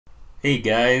Hey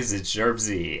guys, it's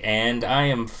SharpZ, and I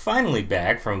am finally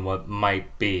back from what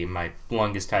might be my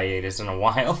longest hiatus in a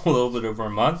while, a little bit over a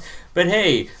month. But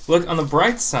hey, look, on the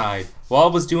bright side, while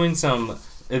I was doing some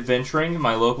adventuring in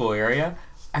my local area,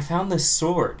 I found this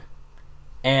sword.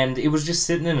 And it was just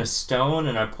sitting in a stone,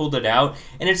 and I pulled it out,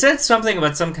 and it said something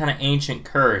about some kind of ancient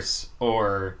curse,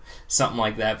 or something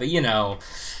like that, but you know,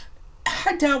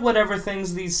 I doubt whatever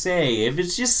things these say. If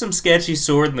it's just some sketchy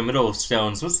sword in the middle of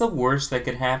stones, what's the worst that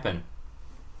could happen?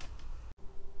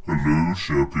 Hello,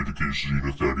 Serpedicus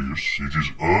Xenothadius. It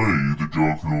is I, the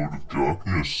Dark Lord of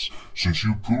Darkness. Since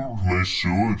you pulled my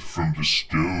sword from the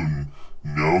stone,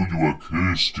 now you are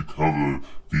cursed to cover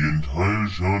the entire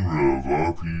genre of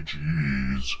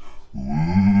RPGs.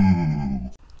 Ooh.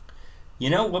 You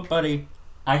know what, buddy?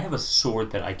 I have a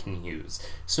sword that I can use.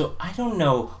 So I don't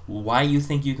know why you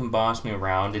think you can boss me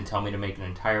around and tell me to make an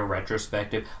entire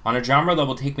retrospective on a genre that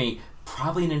will take me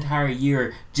probably an entire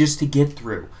year just to get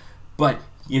through. But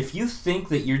if you think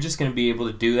that you're just going to be able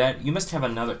to do that, you must have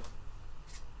another...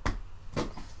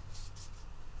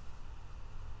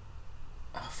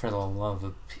 Oh, for the love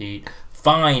of Pete.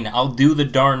 Fine, I'll do the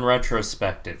darn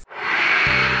retrospective.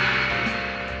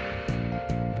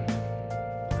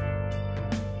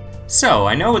 So,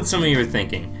 I know what some of you are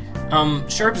thinking.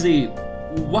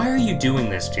 SharpZ, why are you doing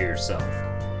this to yourself?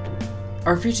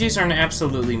 RPGs are an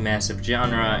absolutely massive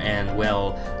genre, and,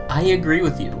 well, I agree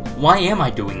with you. Why am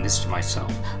I doing this to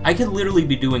myself? I could literally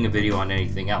be doing a video on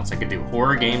anything else. I could do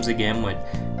horror games again,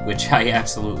 which I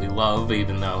absolutely love,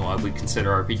 even though I would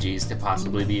consider RPGs to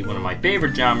possibly be one of my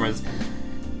favorite genres.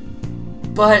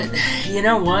 But, you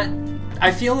know what?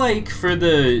 I feel like for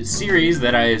the series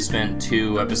that I have spent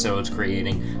 2 episodes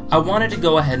creating, I wanted to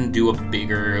go ahead and do a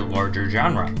bigger, larger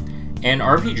genre. And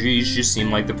RPGs just seem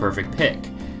like the perfect pick.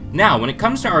 Now, when it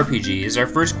comes to RPGs, our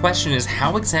first question is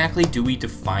how exactly do we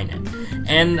define it?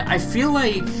 And I feel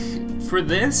like for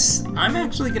this, I'm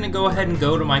actually going to go ahead and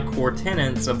go to my core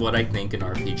tenets of what I think an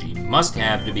RPG must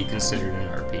have to be considered an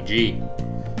RPG.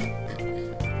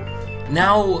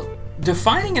 Now,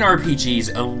 defining an RPG is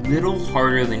a little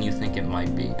harder than you think it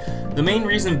might be. The main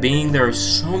reason being there are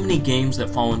so many games that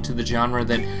fall into the genre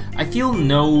that I feel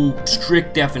no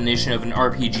strict definition of an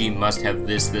RPG must have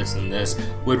this, this, and this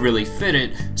would really fit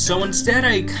it, so instead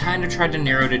I kind of tried to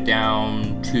narrow it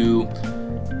down to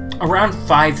around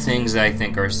 5 things that I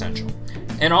think are essential.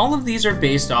 And all of these are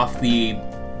based off the,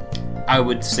 I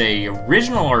would say,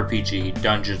 original RPG,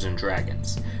 Dungeons &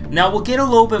 Dragons. Now, we'll get a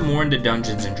little bit more into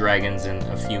Dungeons & Dragons in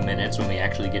a few minutes when we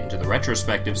actually get into the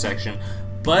retrospective section,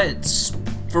 but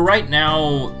for right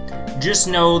now, just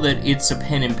know that it's a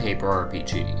pen and paper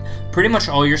RPG. Pretty much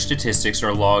all your statistics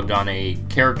are logged on a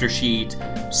character sheet,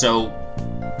 so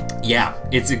yeah,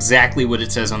 it's exactly what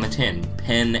it says on the tin,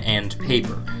 pen and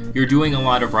paper. You're doing a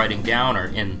lot of writing down, or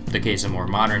in the case of more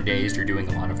modern days, you're doing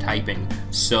a lot of typing,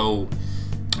 so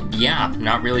yeah,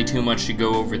 not really too much to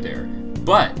go over there.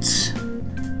 But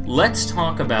let's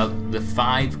talk about the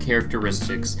 5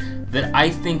 characteristics that I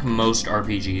think most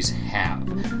RPGs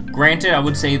have. Granted, I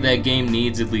would say that game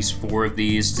needs at least 4 of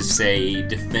these to say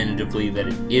definitively that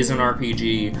it is an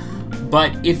RPG,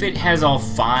 but if it has all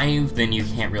 5, then you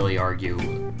can't really argue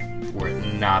for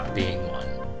it not being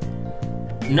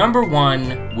one. Number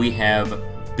 1, we have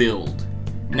build.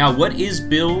 Now, what is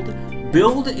build?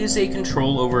 Build is a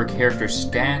control over a character's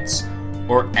stats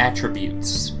or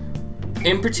attributes.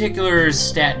 In particular,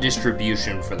 stat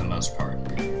distribution for the most part.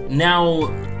 Now,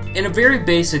 in a very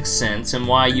basic sense, and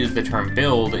why I use the term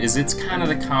build, is it's kind of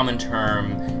the common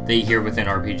term that you hear within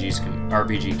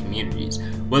RPG communities.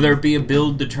 Whether it be a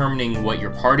build determining what your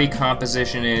party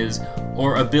composition is,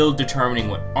 or a build determining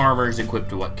what armor is equipped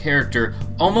to what character,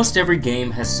 almost every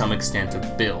game has some extent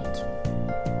of build.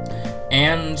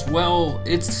 And, well,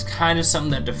 it's kind of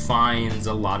something that defines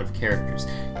a lot of characters.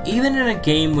 Even in a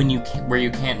game where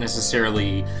you can't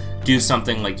necessarily do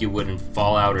something like you would in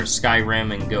Fallout or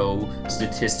Skyrim and go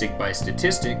statistic by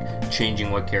statistic,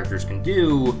 changing what characters can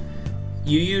do,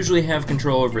 you usually have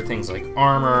control over things like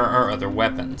armor or other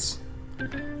weapons.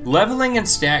 Leveling and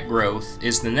stat growth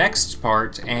is the next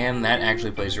part, and that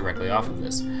actually plays directly off of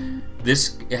this.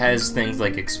 This has things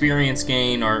like experience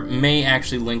gain, or may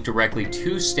actually link directly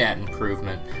to stat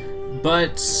improvement,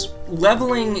 but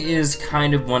leveling is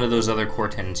kind of one of those other core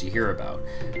tenets you hear about.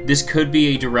 This could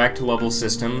be a direct level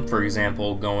system, for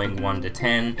example, going 1 to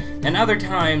 10, and other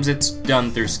times it's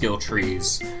done through skill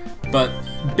trees. But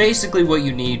basically what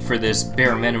you need for this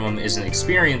bare minimum is an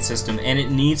experience system, and it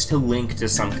needs to link to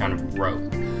some kind of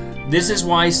growth. This is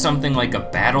why something like a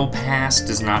battle pass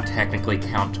does not technically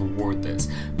count toward this,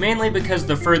 mainly because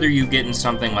the further you get in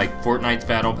something like Fortnite's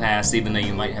battle pass, even though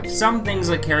you might have some things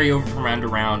that carry over from round to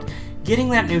round, getting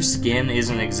that new skin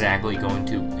isn't exactly going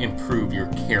to improve your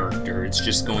character. It's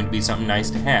just going to be something nice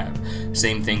to have.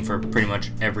 Same thing for pretty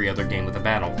much every other game with a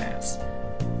battle pass.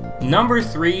 Number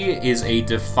 3 is a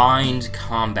defined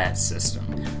combat system.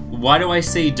 Why do I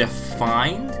say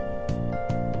defined?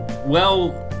 Well,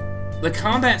 the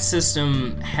combat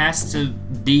system has to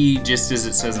be, just as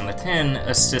it says in the tin,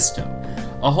 a system.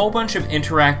 A whole bunch of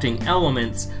interacting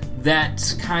elements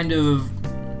that kind of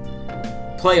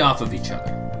play off of each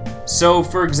other. So,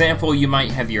 for example, you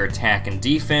might have your attack and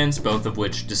defense, both of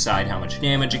which decide how much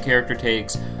damage a character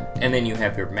takes, and then you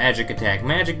have your magic attack,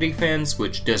 magic defense,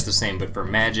 which does the same but for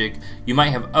magic. You might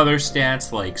have other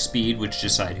stats like speed, which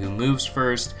decide who moves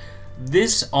first.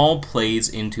 This all plays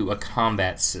into a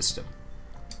combat system.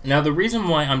 Now, the reason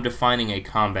why I'm defining a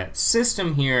combat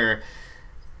system here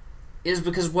is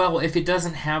because, well, if it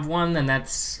doesn't have one, then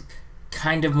that's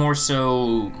kind of more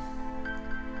so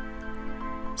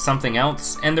something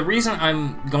else. And the reason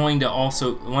I'm going to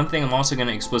also, one thing I'm also going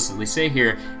to explicitly say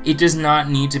here, it does not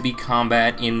need to be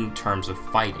combat in terms of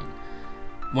fighting.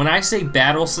 When I say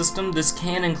battle system, this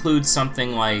can include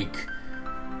something like,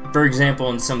 for example,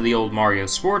 in some of the old Mario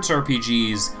sports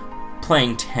RPGs,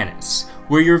 playing tennis,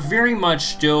 where you're very much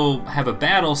still have a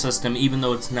battle system, even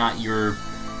though it's not your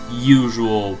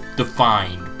usual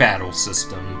defined battle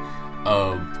system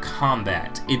of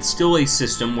combat. It's still a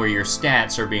system where your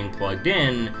stats are being plugged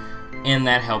in, and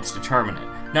that helps determine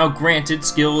it. Now, granted,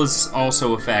 skill is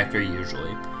also a factor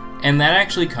usually, and that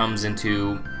actually comes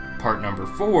into part number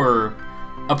 4,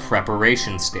 a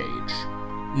preparation stage.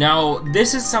 Now,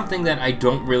 this is something that I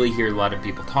don't really hear a lot of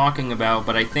people talking about,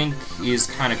 but I think is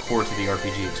kind of core to the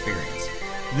RPG experience.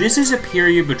 This is a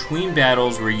period between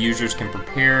battles where users can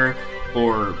prepare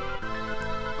or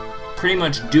pretty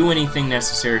much do anything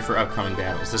necessary for upcoming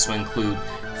battles. This will include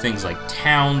things like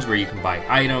towns where you can buy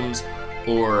items,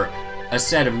 or a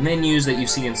set of menus that you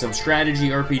see in some strategy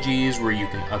RPGs where you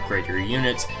can upgrade your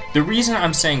units. The reason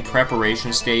I'm saying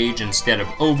preparation stage instead of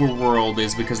overworld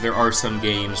is because there are some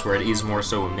games where it is more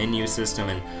so a menu system,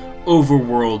 and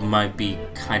overworld might be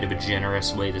kind of a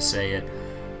generous way to say it.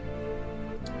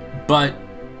 But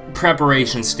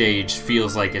preparation stage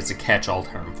feels like it's a catch-all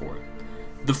term for it.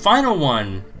 The final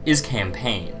one is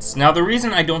campaigns. Now, the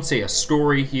reason I don't say a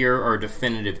story here or a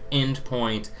definitive end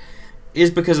point is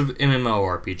because of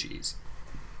MMORPGs.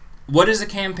 What is a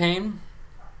campaign?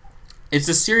 It's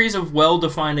a series of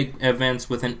well-defined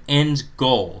events with an end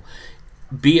goal,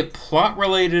 be it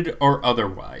plot-related or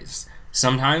otherwise.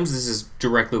 Sometimes this is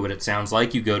directly what it sounds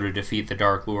like. You go to defeat the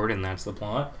Dark Lord and that's the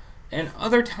plot. And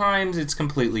other times it's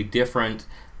completely different,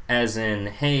 as in,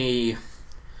 hey,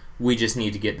 we just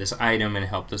need to get this item and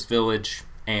help this village,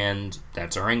 and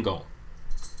that's our end goal.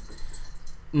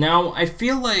 Now, I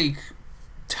feel like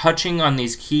touching on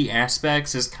these key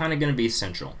aspects is kind of going to be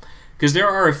essential, because there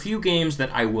are a few games that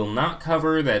I will not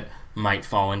cover that might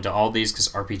fall into all these, because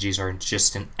RPGs are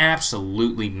just an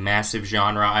absolutely massive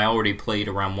genre. I already played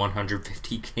around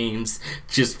 150 games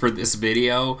just for this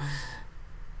video.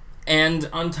 And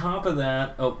on top of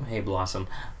that, oh, hey, Blossom.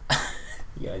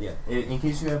 Yeah. In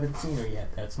case you haven't seen her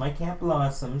yet, that's my cat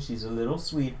Blossom. She's a little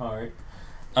sweetheart.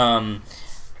 I'm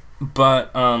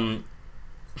trying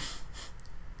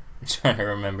to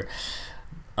remember.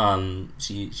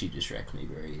 She distracts me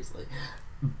very easily.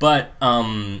 But,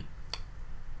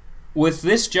 with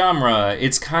this genre,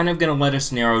 it's kind of going to let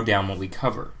us narrow down what we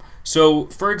cover. So,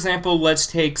 for example, let's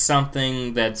take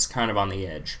something that's kind of on the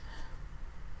edge.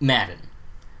 Madden.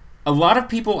 A lot of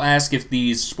people ask if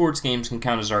these sports games can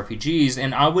count as RPGs,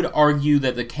 and I would argue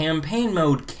that the campaign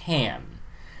mode can,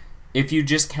 if you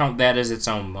just count that as its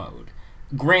own mode.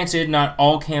 Granted, not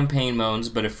all campaign modes,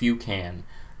 but a few can.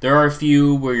 There are a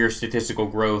few where your statistical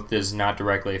growth does not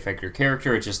directly affect your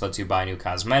character, it just lets you buy new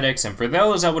cosmetics, and for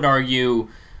those, I would argue,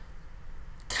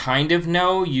 kind of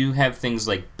no. You have things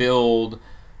like build,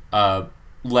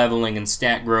 leveling, and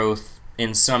stat growth.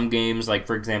 In some games, like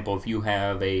for example, if you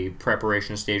have a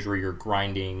preparation stage where you're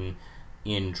grinding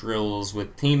in drills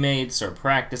with teammates or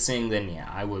practicing, then yeah,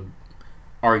 I would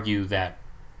argue that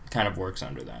kind of works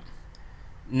under that.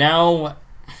 Now,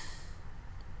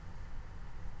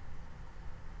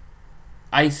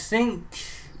 I think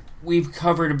we've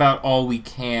covered about all we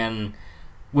can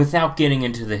without getting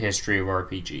into the history of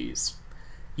RPGs.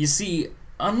 You see,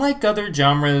 unlike other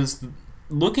genres,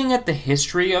 looking at the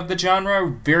history of the genre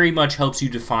very much helps you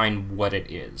define what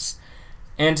it is.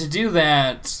 And to do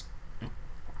that,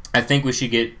 I think we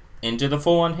should get into the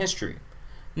full-on history.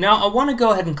 Now, I want to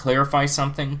go ahead and clarify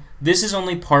something. This is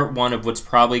only part 1 of what's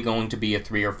probably going to be a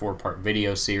 3 or 4 part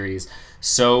video series,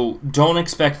 so don't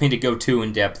expect me to go too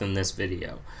in-depth in this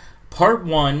video. Part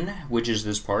 1, which is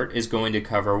this part, is going to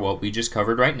cover what we just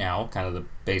covered right now, kind of the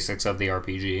basics of the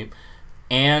RPG,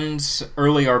 and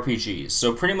early RPGs.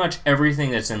 So pretty much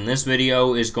everything that's in this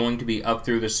video is going to be up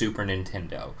through the Super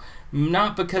Nintendo.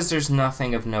 Not because there's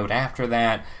nothing of note after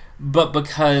that, but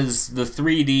because the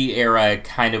 3D era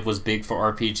kind of was big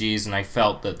for RPGs, and I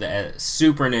felt that the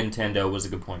Super Nintendo was a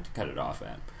good point to cut it off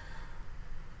at.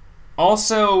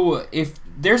 Also, if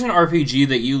there's an RPG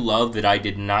that you love that I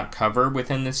did not cover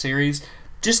within this series,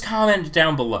 just comment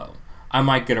down below. I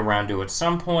might get around to it at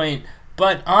some point,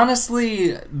 but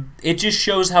honestly, it just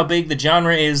shows how big the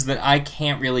genre is that I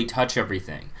can't really touch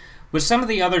everything. With some of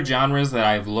the other genres that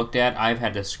I've looked at, I've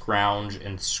had to scrounge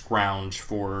and scrounge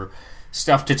for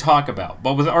stuff to talk about.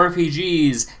 But with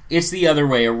RPGs, it's the other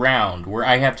way around, where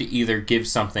I have to either give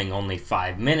something only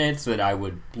 5 minutes that I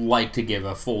would like to give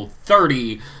a full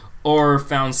 30, or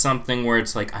found something where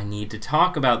it's like, I need to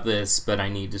talk about this, but I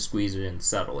need to squeeze it in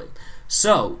subtly.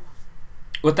 So,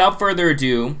 without further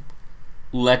ado,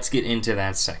 let's get into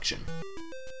that section.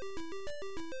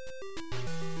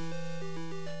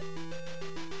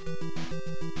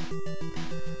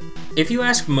 If you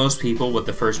ask most people what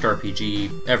the first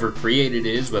RPG ever created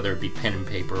is, whether it be pen and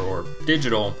paper or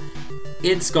digital,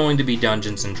 it's going to be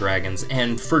Dungeons & Dragons,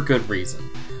 and for good reason.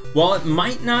 While it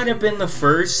might not have been the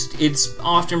first, it's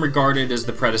often regarded as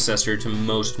the predecessor to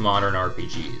most modern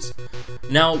RPGs.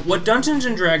 Now, what Dungeons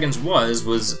 & Dragons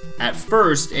was at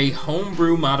first a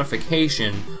homebrew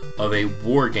modification of a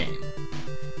war game.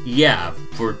 Yeah,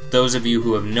 for those of you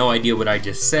who have no idea what I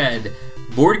just said,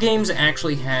 board games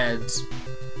actually had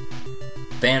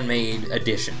fan-made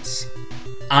editions.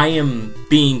 I am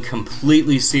being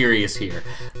completely serious here.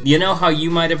 You know how you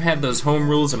might have had those home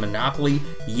rules of Monopoly?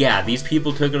 Yeah, these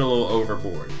people took it a little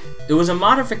overboard. It was a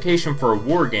modification for a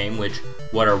war game, which,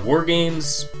 what are war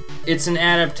games? It's an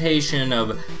adaptation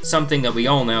of something that we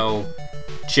all know,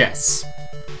 chess.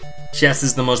 Chess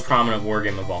is the most prominent war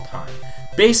game of all time.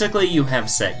 Basically, you have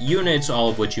set units, all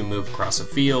of which you move across a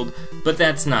field, but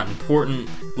that's not important.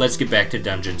 Let's get back to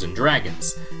Dungeons &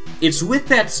 Dragons. It's with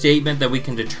that statement that we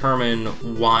can determine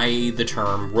why the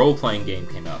term role-playing game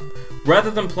came up.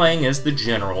 Rather than playing as the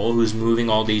general who's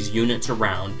moving all these units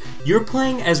around, you're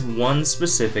playing as one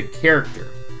specific character.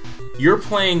 You're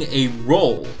playing a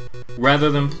role rather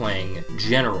than playing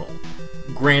general.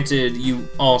 Granted, you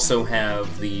also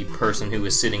have the person who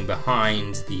is sitting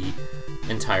behind the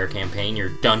entire campaign, your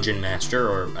dungeon master,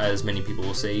 or as many people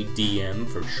will say, DM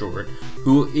for short,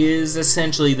 who is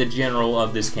essentially the general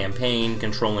of this campaign,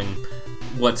 controlling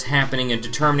what's happening and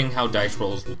determining how dice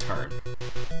rolls will turn.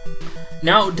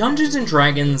 Now, Dungeons &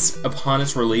 Dragons, upon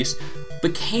its release,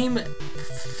 became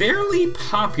fairly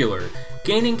popular,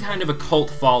 gaining kind of a cult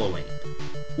following,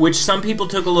 which some people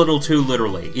took a little too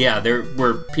literally. Yeah, there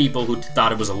were people who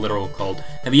thought it was a literal cult.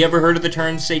 Have you ever heard of the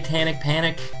term Satanic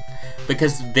Panic?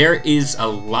 Because there is a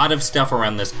lot of stuff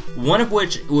around this, one of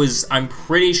which was, I'm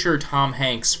pretty sure, Tom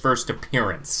Hanks' first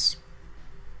appearance.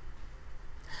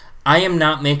 I am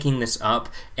not making this up,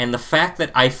 and the fact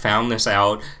that I found this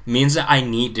out means that I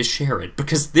need to share it,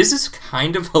 because this is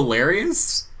kind of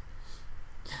hilarious.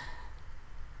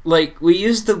 Like, we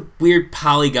use the weird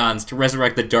polygons to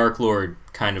resurrect the Dark Lord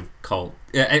kind of cult.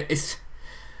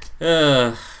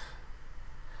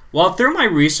 While through my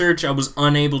research I was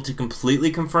unable to completely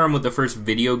confirm what the first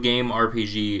video game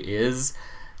RPG is,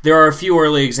 there are a few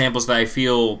early examples that I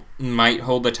feel might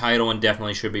hold the title and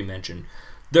definitely should be mentioned.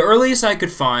 The earliest I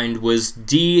could find was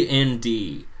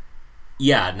D&D.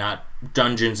 Yeah, not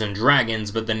Dungeons &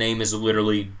 Dragons, but the name is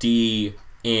literally D-N-D.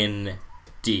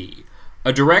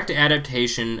 A direct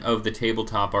adaptation of the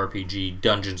tabletop RPG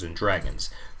Dungeons & Dragons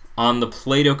on the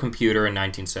Plato computer in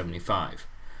 1975.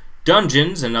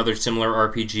 Dungeons, another similar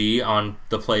RPG on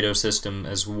the Plato system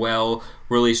as well,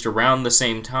 released around the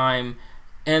same time,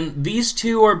 and these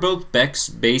two are both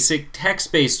basic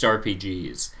text-based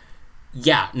RPGs.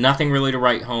 Yeah, nothing really to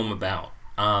write home about.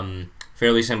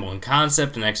 Fairly simple in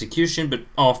concept and execution, but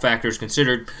all factors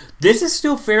considered, this is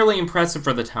still fairly impressive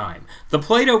for the time. The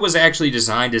Plato was actually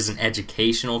designed as an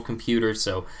educational computer,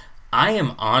 so I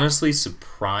am honestly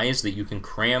surprised that you can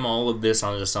cram all of this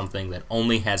onto something that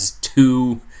only has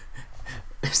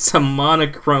it's a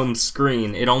monochrome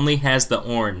screen. It only has the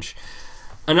orange.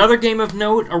 Another game of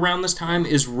note around this time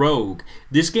is Rogue.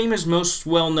 This game is most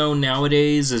well known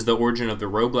nowadays as the origin of the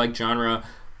roguelike genre,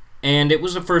 and it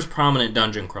was the first prominent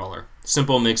dungeon crawler.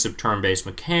 Simple mix of turn-based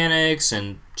mechanics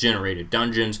and generated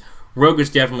dungeons. Rogue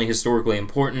is definitely historically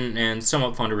important and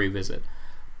somewhat fun to revisit.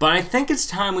 But I think it's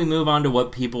time we move on to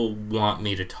what people want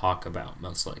me to talk about,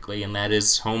 most likely, and that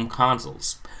is home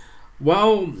consoles.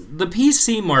 While the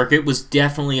PC market was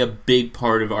definitely a big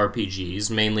part of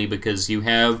RPGs, mainly because you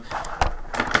have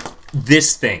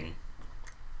this thing.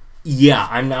 Yeah,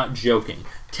 I'm not joking.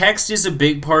 Text is a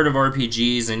big part of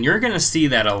RPGs, and you're going to see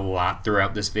that a lot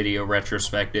throughout this video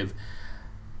retrospective.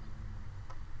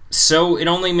 So it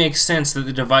only makes sense that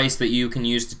the device that you can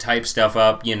use to type stuff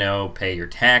up, you know, pay your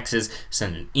taxes,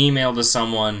 send an email to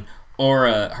someone, or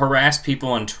harass people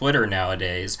on Twitter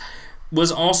nowadays, was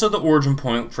also the origin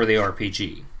point for the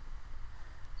RPG.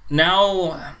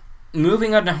 Now,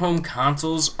 moving on to home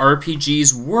consoles,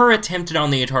 RPGs were attempted on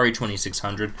the Atari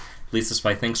 2600. At least that's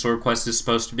what I think Sword Quest is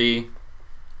supposed to be.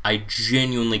 I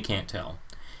genuinely can't tell.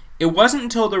 It wasn't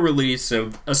until the release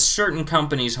of a certain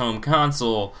company's home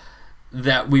console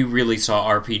that we really saw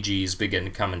RPGs begin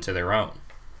to come into their own.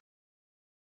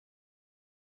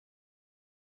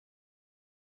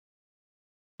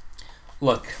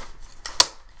 Look,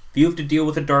 if you have to deal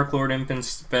with a Dark Lord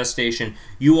infestation,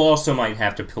 you also might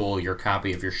have to pull your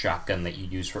copy of your shotgun that you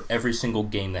use for every single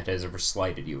game that has ever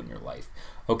slighted you in your life.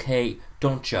 Okay,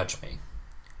 don't judge me.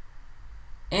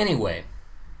 Anyway,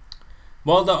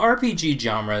 while the RPG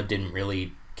genre didn't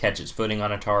really catch its footing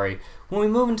on Atari, when we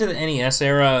move into the NES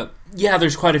era, yeah,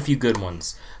 there's quite a few good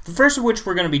ones. The first of which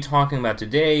we're going to be talking about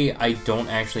today, I don't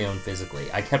actually own physically.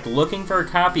 I kept looking for a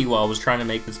copy while I was trying to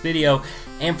make this video,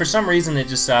 and for some reason it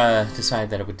just decided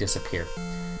that it would disappear.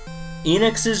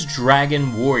 Enix's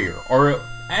Dragon Warrior, or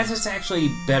as it's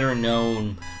actually better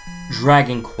known,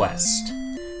 Dragon Quest.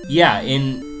 Yeah,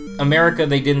 in America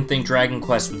they didn't think Dragon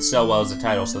Quest would sell well as a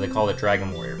title, so they called it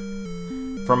Dragon Warrior.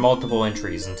 For multiple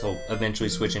entries, until eventually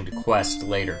switching to Quest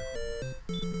later.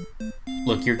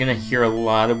 Look, you're gonna hear a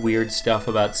lot of weird stuff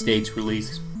about stage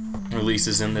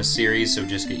releases in this series, so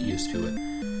just get used to it.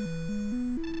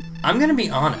 I'm gonna be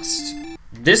honest.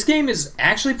 This game is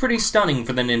actually pretty stunning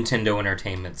for the Nintendo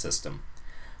Entertainment System.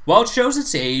 While it shows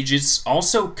its age, it's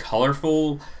also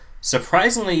colorful,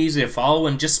 surprisingly easy to follow,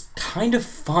 and just kind of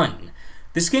fun.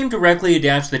 This game directly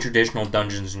adapts the traditional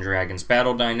Dungeons & Dragons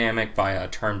battle dynamic via a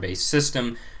turn-based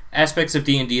system. Aspects of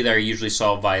D&D that are usually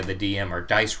solved via the DM or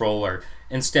dice roll are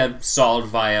instead solved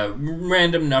via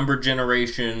random number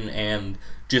generation and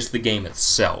just the game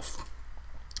itself.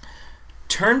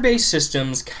 Turn-based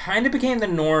systems kind of became the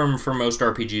norm for most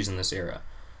RPGs in this era.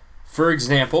 For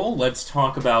example, let's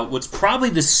talk about what's probably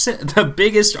the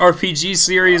biggest RPG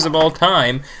series of all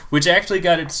time, which actually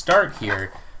got its start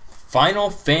here, Final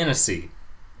Fantasy.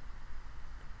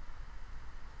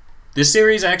 This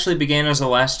series actually began as a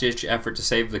last-ditch effort to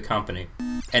save the company,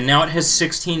 and now it has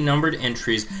 16 numbered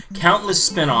entries, countless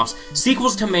spin-offs,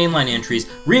 sequels to mainline entries,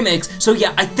 remakes, so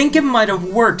yeah, I think it might have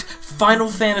worked. Final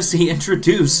Fantasy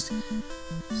introduced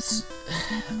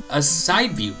a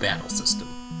side-view battle system,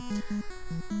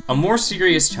 a more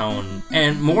serious tone,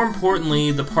 and more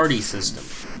importantly, the party system.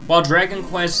 While Dragon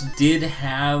Quest did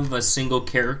have a single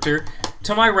character,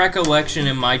 to my recollection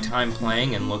in my time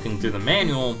playing and looking through the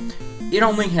manual, it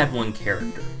only had one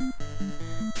character.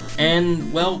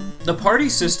 And, well, the party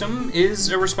system is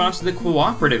a response to the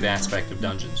cooperative aspect of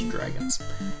Dungeons & Dragons.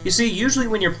 You see, usually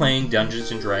when you're playing Dungeons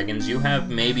 & Dragons, you have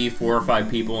maybe 4 or 5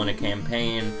 people in a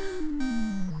campaign.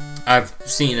 I've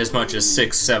seen as much as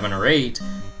 6, 7, or 8,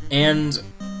 and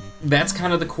that's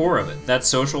kind of the core of it, that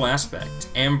social aspect.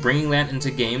 And bringing that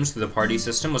into games through the party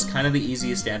system was kind of the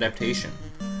easiest adaptation.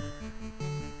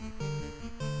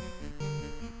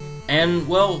 And,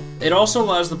 well, it also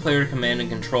allows the player to command and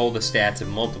control the stats of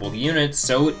multiple units,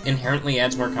 so it inherently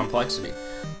adds more complexity.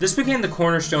 This became the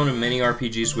cornerstone of many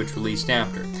RPGs which released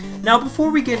after. Now,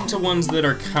 before we get into ones that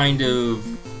are kind of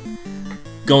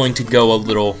going to go a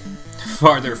little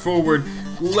farther forward,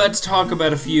 let's talk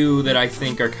about a few that I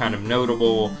think are kind of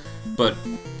notable, but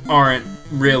aren't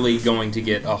really going to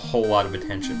get a whole lot of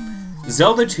attention.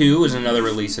 Zelda 2 is another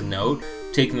release of note,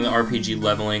 taking the RPG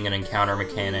leveling and encounter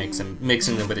mechanics and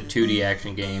mixing them with a 2D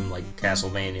action game like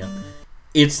Castlevania.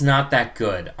 It's not that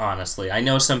good, honestly. I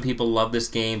know some people love this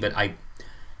game, but I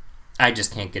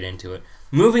just can't get into it.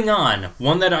 Moving on,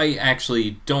 one that I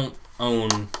actually don't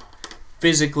own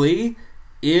physically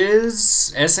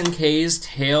is SNK's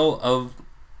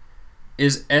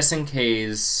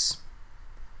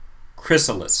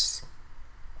Chrysalis.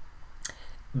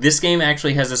 This game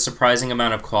actually has a surprising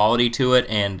amount of quality to it,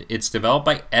 and it's developed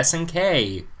by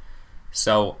SNK,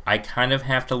 so I kind of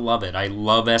have to love it. I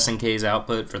love SNK's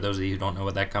output. For those of you who don't know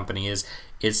what that company is,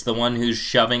 it's the one who's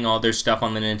shoving all their stuff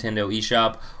on the Nintendo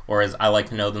eShop, or as I like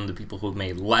to know them, the people who've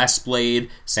made Last Blade,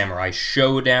 Samurai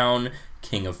Showdown,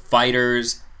 King of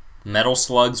Fighters, Metal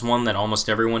Slug's one that almost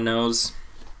everyone knows.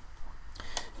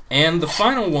 And the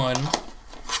final one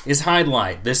is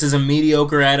Hydlide. This is a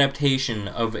mediocre adaptation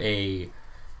of a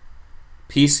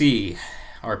PC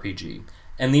RPG.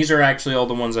 And these are actually all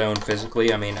the ones I own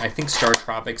physically. I mean, I think Star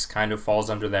Tropics kind of falls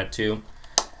under that too.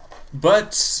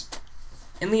 But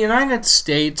in the United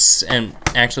States, and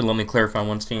actually let me clarify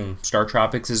one thing, Star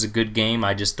Tropics is a good game.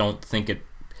 I just don't think it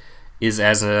is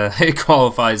it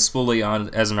qualifies fully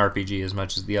as an RPG as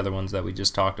much as the other ones that we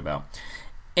just talked about.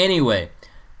 Anyway,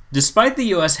 despite the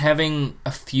US having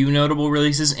a few notable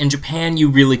releases, in Japan you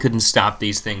really couldn't stop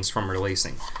these things from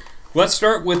releasing. Let's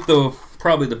start with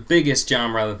probably the biggest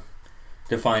genre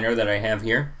definer that I have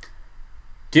here.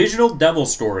 Digital Devil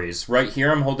Stories. Right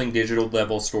here I'm holding Digital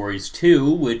Devil Stories 2,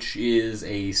 which is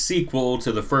a sequel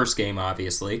to the first game,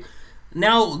 obviously.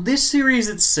 Now, this series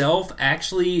itself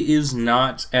actually is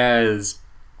not as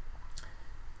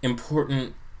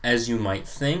important as you might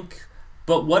think,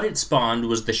 but what it spawned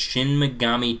was the Shin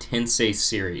Megami Tensei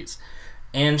series.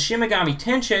 And Shin Megami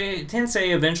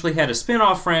Tensei eventually had a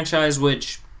spin-off franchise,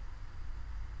 which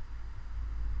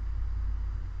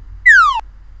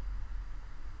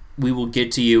we will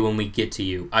get to you when we get to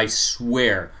you. I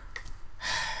swear.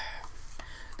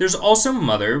 There's also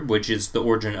Mother, which is the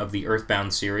origin of the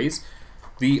Earthbound series.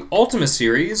 The Ultima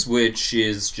series, which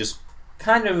is just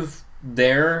kind of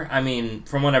there. I mean,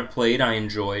 from what I've played, I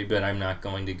enjoyed, but I'm not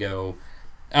going to go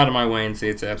out of my way and say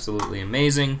it's absolutely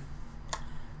amazing.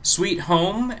 Sweet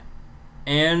Home,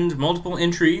 and multiple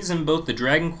entries in both the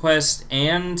Dragon Quest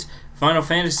and Final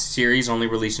Fantasy series only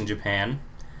released in Japan.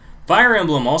 Fire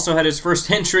Emblem also had its first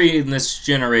entry in this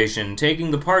generation, taking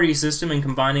the party system and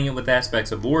combining it with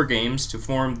aspects of war games to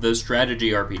form the strategy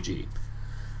RPG.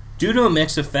 Due to a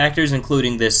mix of factors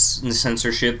including this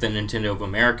censorship that Nintendo of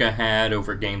America had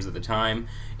over games at the time,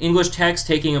 English text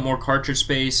taking up more cartridge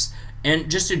space, and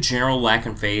just a general lack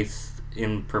of faith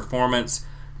in performance,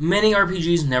 many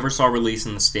RPGs never saw release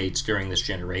in the States during this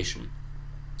generation.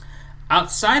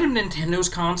 Outside of Nintendo's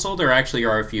console, there actually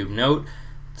are a few of note.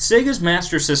 Sega's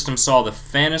Master System saw the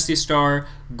Phantasy Star,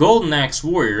 Golden Axe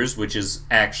Warriors, which is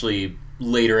actually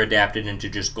later adapted into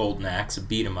just Golden Axe, a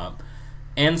beat-em-up,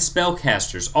 and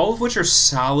Spellcasters, all of which are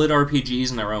solid RPGs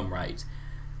in their own right.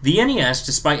 The NES,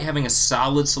 despite having a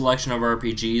solid selection of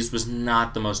RPGs, was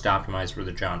not the most optimized for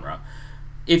the genre.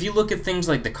 If you look at things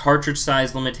like the cartridge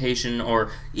size limitation, or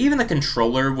even the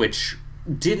controller, which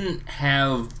didn't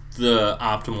have the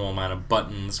optimal amount of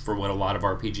buttons for what a lot of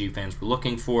RPG fans were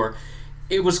looking for,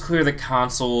 it was clear that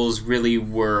consoles really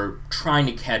were trying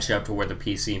to catch up to where the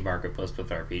PC market was with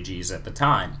RPGs at the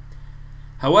time.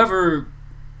 However,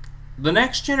 the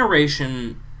next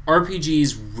generation,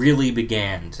 RPGs really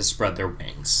began to spread their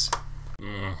wings.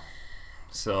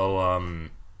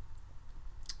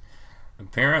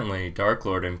 Apparently Dark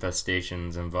Lord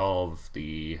infestations involve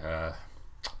the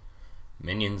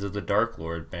minions of the Dark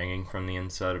Lord banging from the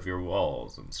inside of your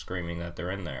walls and screaming that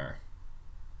they're in there.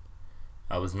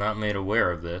 I was not made aware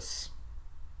of this.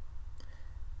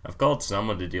 I've called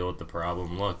someone to deal with the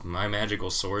problem. Look, my magical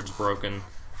sword's broken,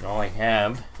 and all I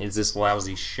have is this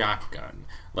lousy shotgun.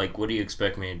 Like, what do you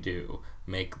expect me to do?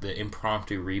 Make the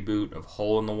impromptu reboot of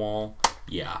Hole in the Wall?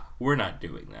 Yeah, we're not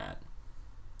doing that.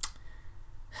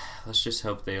 Let's just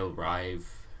hope they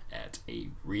arrive at a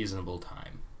reasonable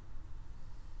time.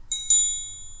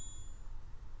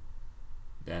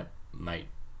 That might...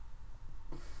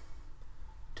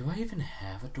 Do I even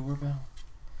have a doorbell?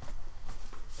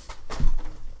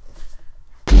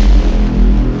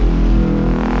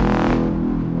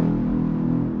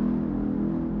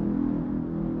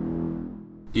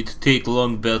 It take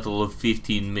long battle of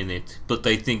 15 minutes, but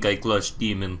I think I clutch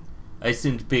demon. I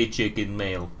send paycheck in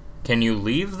mail. Can you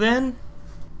leave then?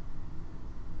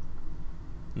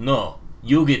 No,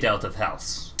 you get out of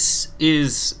house. This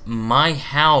is my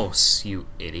house, you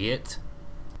idiot.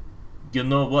 You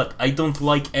know what? I don't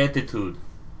like attitude.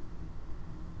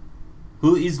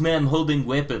 Who is man holding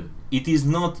weapon? It is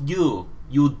not you,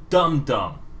 you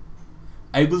dum-dum.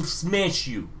 I will smash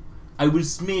you. I will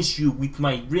smash you with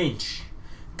my wrench.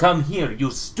 Come here,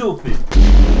 you stupid.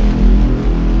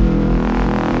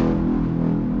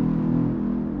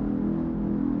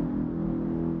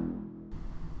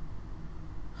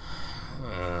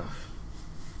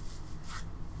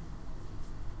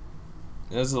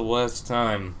 This is the last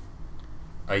time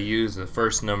I use the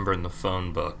first number in the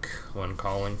phone book when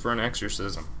calling for an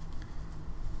exorcism.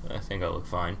 I think I look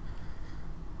fine.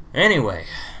 Anyway,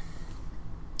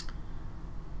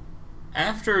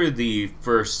 after the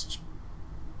first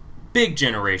big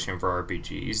generation for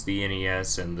RPGs, the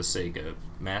NES and the Sega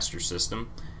Master System,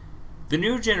 the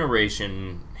new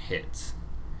generation hit.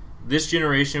 This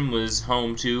generation was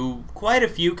home to quite a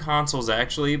few consoles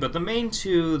actually, but the main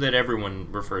two that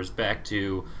everyone refers back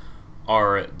to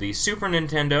are the Super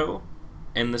Nintendo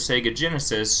and the Sega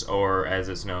Genesis, or as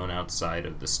it's known outside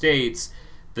of the States,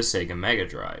 the Sega Mega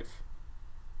Drive.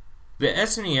 The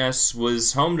SNES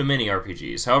was home to many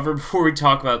RPGs. However, before we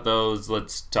talk about those,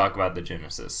 let's talk about the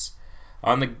Genesis.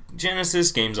 On the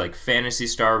Genesis, games like Phantasy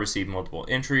Star received multiple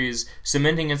entries,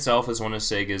 cementing itself as one of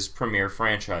Sega's premier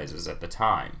franchises at the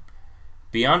time.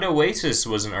 Beyond Oasis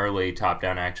was an early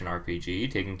top-down action RPG,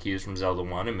 taking cues from Zelda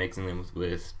 1 and mixing them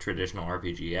with traditional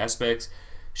RPG aspects.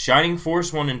 Shining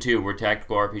Force 1 and 2 were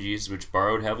tactical RPGs which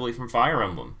borrowed heavily from Fire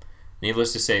Emblem.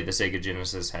 Needless to say, the Sega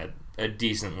Genesis had a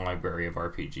decent library of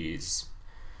RPGs.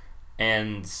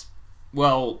 And,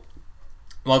 well,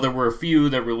 while there were a few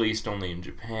that released only in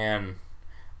Japan,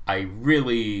 I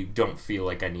really don't feel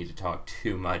like I need to talk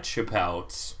too much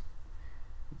about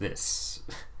this.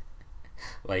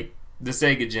 Like, the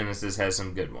Sega Genesis has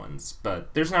some good ones,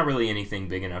 but there's not really anything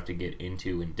big enough to get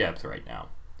into in depth right now.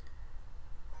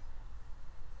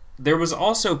 There was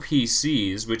also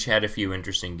PCs, which had a few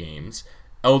interesting games.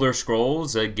 Elder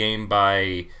Scrolls, a game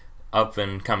by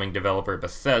up-and-coming developer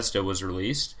Bethesda, was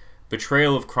released.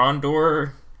 Betrayal of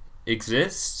Krondor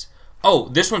exists. Oh,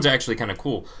 this one's actually kind of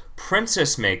cool.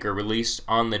 Princess Maker released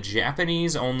on the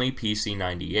Japanese-only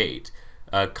PC-98,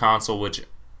 a console which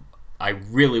I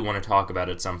really want to talk about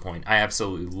at some point. I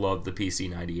absolutely love the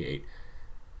PC-98.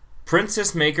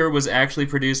 Princess Maker was actually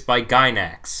produced by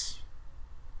Gainax.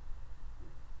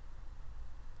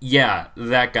 Yeah,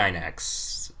 that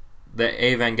Gainax. The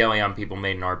Evangelion people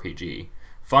made an RPG.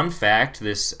 Fun fact,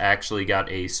 this actually got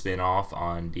a spin-off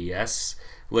on DS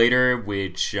later,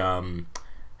 which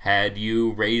had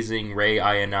you raising Rei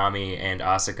Ayanami and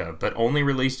Asuka, but only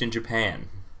released in Japan.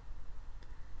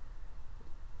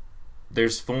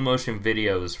 There's full-motion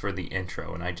videos for the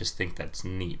intro, and I just think that's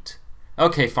neat.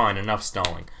 Okay, fine, enough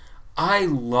stalling. I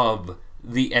love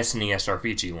the SNES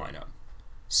RPG lineup.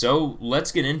 So,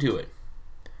 let's get into it.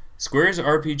 Square's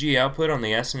RPG output on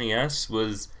the SNES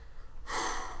was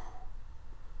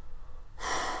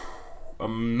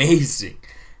amazing,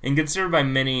 and considered by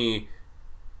many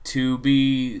to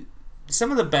be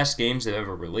some of the best games they've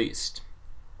ever released.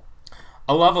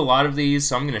 I love a lot of these,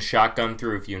 so I'm going to shotgun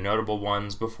through a few notable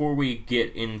ones before we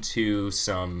get into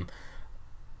some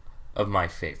of my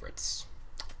favorites.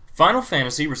 Final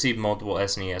Fantasy received multiple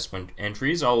SNES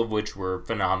entries, all of which were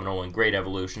phenomenal and great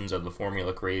evolutions of the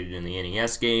formula created in the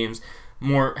NES games,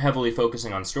 more heavily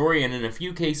focusing on story, and in a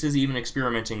few cases even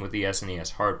experimenting with the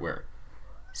SNES hardware.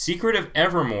 Secret of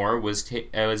Evermore was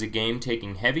a game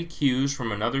taking heavy cues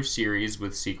from another series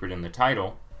with Secret in the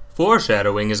title.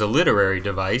 Foreshadowing is a literary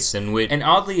device in which, and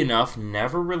oddly enough,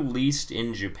 never released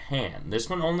in Japan. This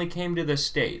one only came to the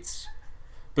States.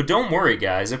 But don't worry,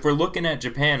 guys, if we're looking at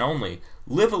Japan only,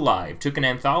 Live Alive took an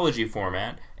anthology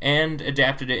format and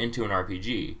adapted it into an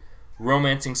RPG.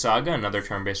 Romancing Saga, another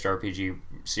turn-based RPG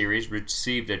series,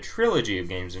 received a trilogy of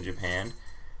games in Japan,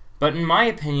 but in my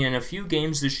opinion, a few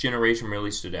games this generation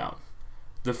really stood out.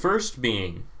 The first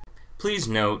being, please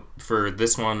note, for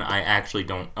this one, I actually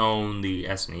don't own the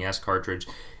SNES cartridge.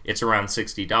 It's around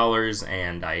 $60,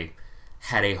 and I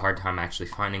had a hard time actually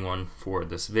finding one for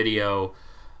this video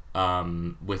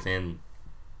within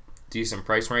decent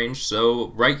price range.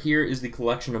 So right here is the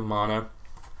Collection of Mana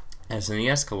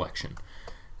SNES collection.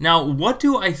 Now, what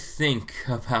do I think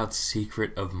about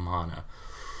Secret of Mana?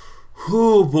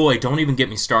 Oh boy, don't even get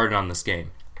me started on this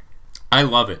game. I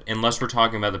love it, unless we're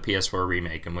talking about the PS4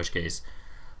 remake, in which case,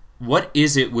 what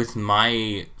is it with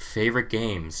my favorite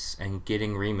games and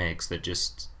getting remakes that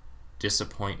just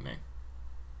disappoint me?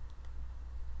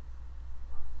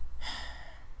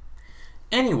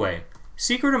 Anyway,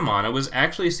 Secret of Mana was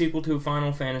actually a sequel to a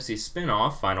Final Fantasy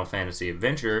spin-off, Final Fantasy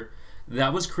Adventure,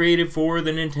 that was created for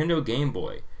the Nintendo Game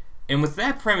Boy. And with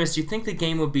that premise, you'd think the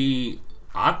game would be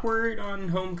awkward on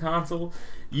home console.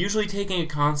 Usually taking a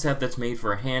concept that's made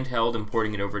for a handheld and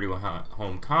porting it over to a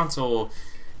home console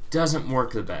doesn't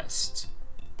work the best.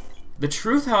 The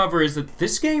truth, however, is that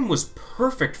this game was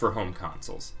perfect for home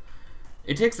consoles.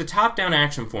 It takes the top-down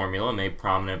action formula made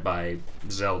prominent by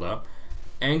Zelda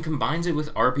and combines it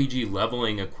with RPG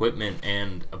leveling equipment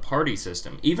and a party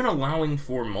system, even allowing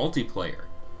for multiplayer.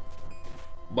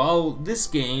 While this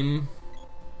game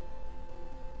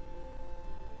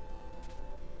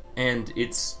and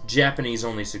its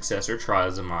Japanese-only successor,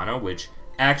 Trials of Mana, which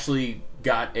actually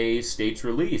got a States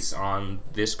release on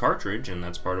this cartridge, and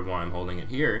that's part of why I'm holding it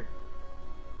here,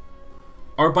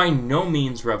 are by no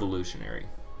means revolutionary.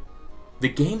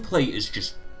 The gameplay is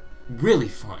just really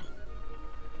fun.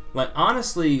 Like,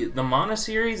 honestly, the Mana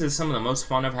series is some of the most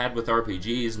fun I've had with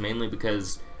RPGs, mainly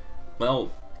because,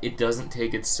 well, it doesn't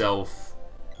take itself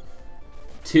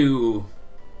too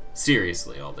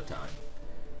seriously all the time.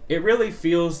 It really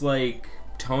feels like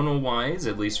tonal-wise,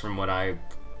 at least from what I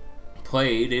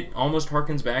played, it almost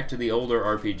harkens back to the older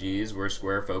RPGs where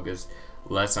Square focused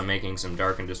less on making some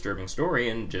dark and disturbing story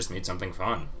and just made something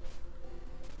fun.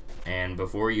 And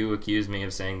before you accuse me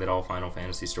of saying that all Final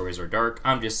Fantasy stories are dark,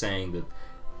 I'm just saying that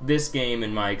this game,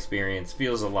 in my experience,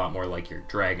 feels a lot more like your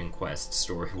Dragon Quest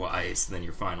story-wise than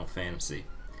your Final Fantasy.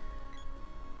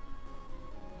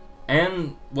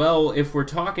 And, well, if we're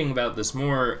talking about this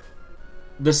more,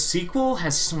 the sequel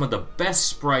has some of the best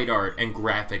sprite art and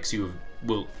graphics you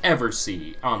will ever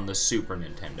see on the Super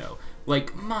Nintendo.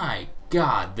 Like, my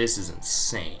god, this is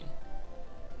insane.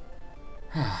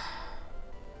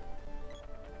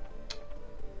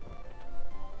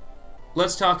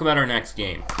 Let's talk about our next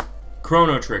game,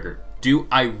 Chrono Trigger. Do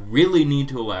I really need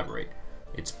to elaborate?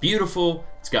 It's beautiful,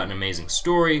 it's got an amazing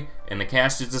story, and the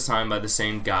cast is designed by the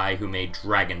same guy who made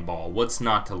Dragon Ball. What's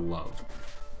not to love?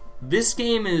 This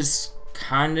game is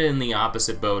kinda in the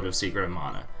opposite boat of Secret of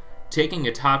Mana, taking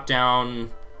a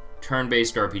top-down,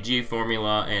 turn-based RPG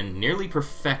formula and nearly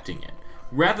perfecting it,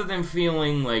 rather than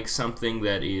feeling like something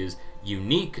that is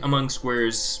unique among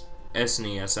Square's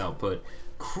SNES output.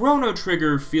 Chrono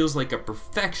Trigger feels like a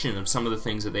perfection of some of the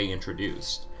things that they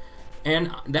introduced.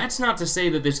 And that's not to say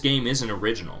that this game isn't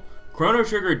original. Chrono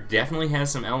Trigger definitely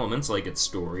has some elements like its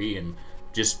story and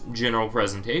just general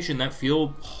presentation that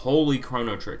feel wholly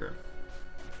Chrono Trigger.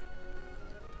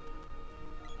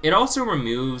 It also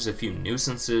removes a few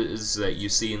nuisances that you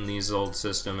see in these old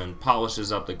systems and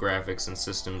polishes up the graphics and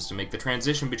systems to make the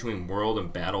transition between world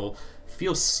and battle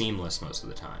feel seamless most of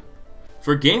the time.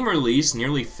 For a game released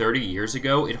nearly 30 years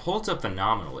ago, it holds up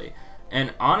phenomenally.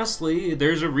 And honestly,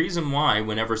 there's a reason why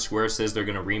whenever Square says they're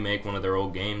going to remake one of their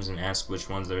old games and ask which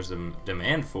ones there's a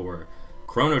demand for,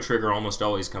 Chrono Trigger almost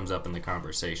always comes up in the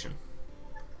conversation.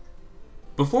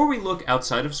 Before we look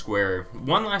outside of Square,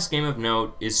 one last game of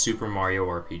note is Super Mario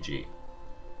RPG.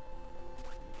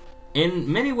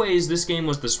 In many ways, this game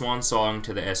was the swan song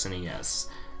to the SNES.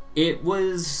 It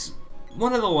was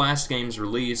one of the last games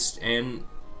released, and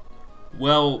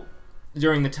well,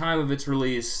 during the time of its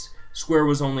release, Square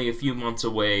was only a few months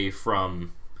away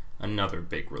from another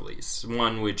big release.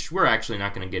 One which we're actually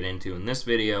not going to get into in this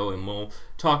video, and we'll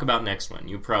talk about next one.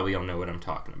 You probably all know what I'm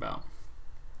talking about.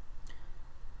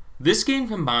 This game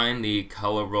combined the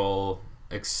colorful,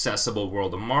 accessible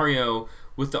world of Mario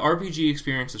with the RPG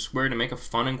experience of Square to make a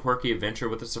fun and quirky adventure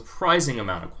with a surprising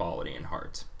amount of quality and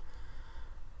heart.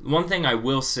 One thing I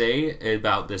will say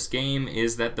about this game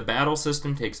is that the battle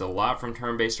system takes a lot from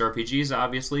turn-based RPGs,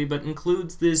 obviously, but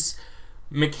includes this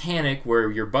mechanic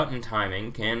where your button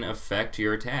timing can affect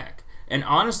your attack. And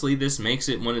honestly, this makes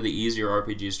it one of the easier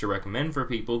RPGs to recommend for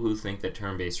people who think that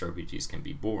turn-based RPGs can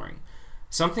be boring.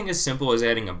 Something as simple as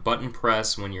adding a button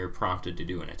press when you're prompted to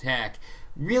do an attack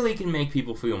really can make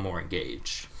people feel more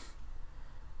engaged.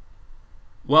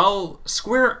 Well,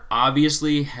 Square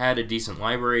obviously had a decent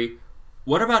library.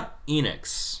 What about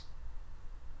Enix?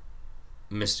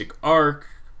 Mystic Arc,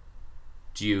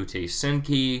 Gyuute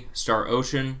Senki, Star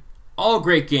Ocean, all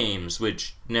great games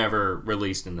which never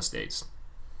released in the States.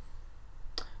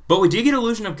 But we did get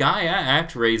Illusion of Gaia,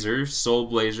 ActRaiser, Soul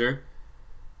Blazer,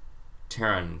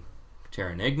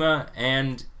 Terranigma,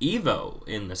 and Evo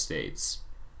in the States.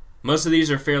 Most of these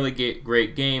are fairly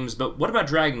great games, but what about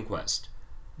Dragon Quest?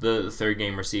 The third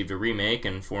game received a remake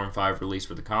and 4 and 5 released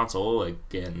for the console,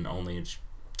 again only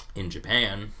in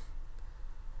Japan.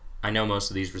 I know most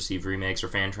of these received remakes or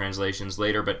fan translations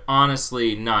later, but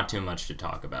honestly, not too much to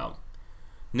talk about.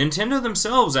 Nintendo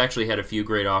themselves actually had a few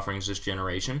great offerings this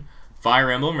generation.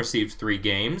 Fire Emblem received 3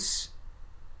 games,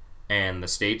 and the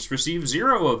States received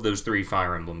 0 of those 3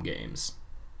 Fire Emblem games.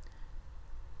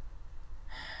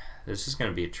 This is going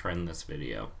to be a trend, this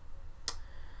video.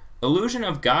 Illusion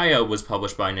of Gaia was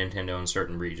published by Nintendo in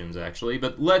certain regions, actually,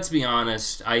 but let's be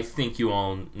honest, I think you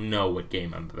all know what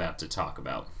game I'm about to talk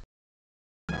about.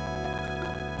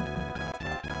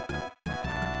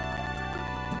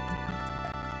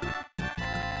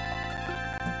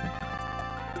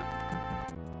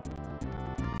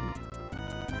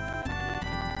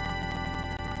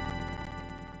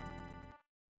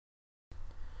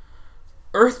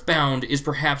 Earthbound is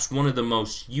perhaps one of the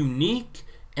most unique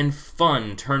and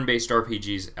fun turn-based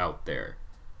RPGs out there.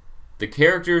 The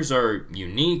characters are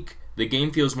unique, the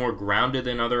game feels more grounded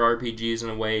than other RPGs in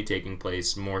a way, taking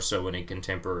place more so in a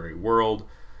contemporary world,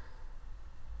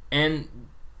 and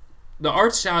the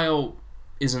art style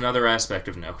is another aspect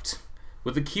of note,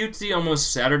 with the cutesy,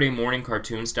 almost Saturday morning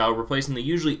cartoon style replacing the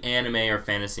usually anime or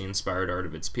fantasy-inspired art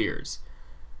of its peers.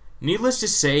 Needless to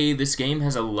say, this game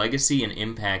has a legacy and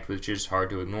impact which is hard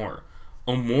to ignore.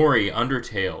 Omori,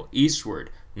 Undertale, Eastward,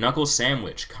 Knuckle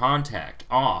Sandwich, Contact,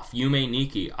 Off, Yume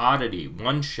Nikki, Oddity,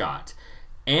 One Shot,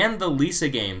 and the Lisa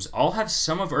games all have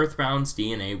some of Earthbound's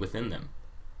DNA within them.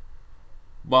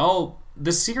 While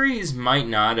the series might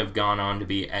not have gone on to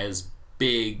be as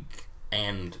big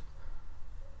and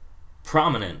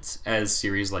prominent as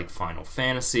series like Final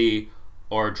Fantasy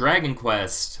or Dragon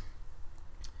Quest,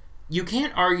 you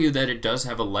can't argue that it does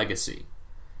have a legacy.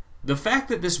 The fact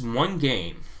that this one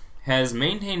game has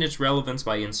maintained its relevance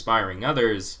by inspiring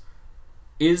others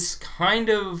is kind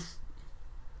of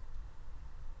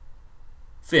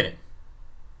fitting.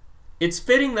 It's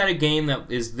fitting that a game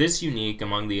that is this unique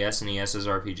among the SNES's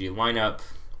RPG lineup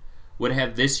would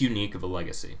have this unique of a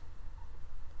legacy.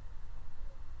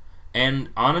 And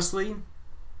honestly,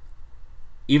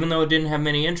 even though it didn't have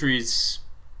many entries,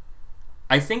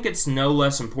 I think it's no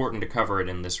less important to cover it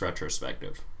in this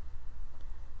retrospective.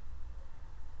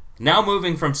 Now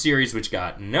moving from series which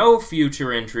got no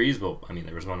future entries, well, I mean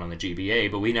there was one on the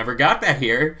GBA, but we never got that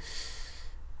here,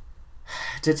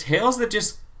 to tales that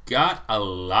just got a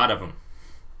lot of them.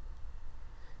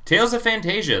 Tales of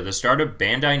Phantasia, the start of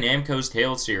Bandai Namco's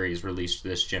Tales series, released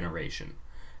this generation.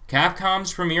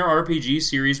 Capcom's premier RPG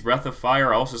series Breath of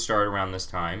Fire also started around this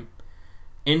time.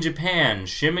 In Japan,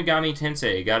 Shin Megami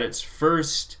Tensei got its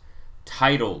first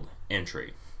titled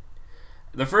entry.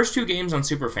 The first two games on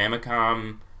Super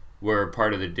Famicom were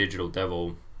part of the Digital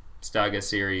Devil Saga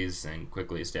series and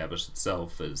quickly established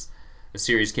itself as a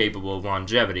series capable of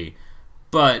longevity.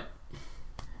 But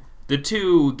the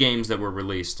two games that were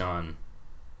released on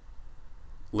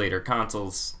later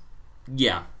consoles,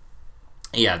 yeah,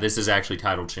 this is actually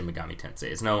titled Shin Megami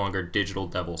Tensei. It's no longer Digital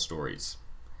Devil Stories.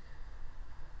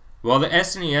 While the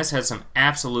SNES had some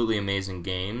absolutely amazing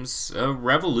games, a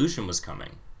revolution was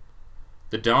coming.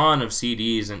 The dawn of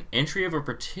CDs and entry of a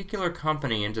particular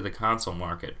company into the console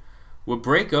market would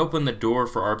break open the door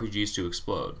for RPGs to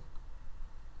explode.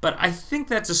 But I think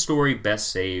that's a story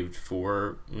best saved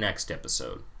for next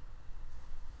episode.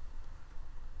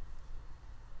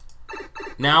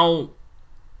 Now,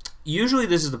 usually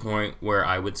this is the point where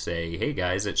I would say, hey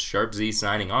guys, it's SharpZ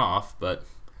signing off, but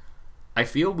I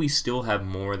feel we still have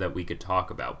more that we could talk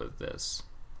about with this.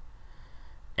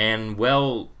 And,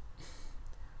 well,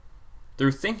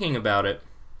 through thinking about it,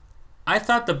 I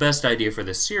thought the best idea for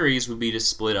this series would be to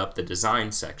split up the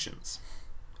design sections.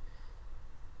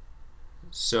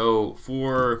 So,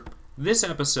 for this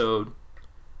episode,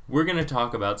 we're going to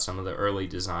talk about some of the early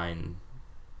design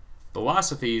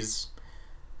philosophies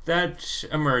that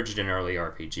emerged in early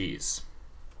RPGs.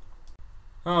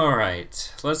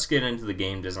 Alright, let's get into the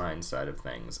game design side of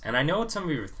things. And I know what some of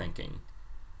you are thinking.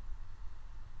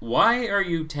 Why are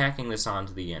you tacking this on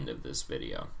to the end of this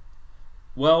video?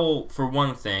 Well, for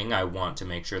one thing, I want to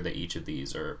make sure that each of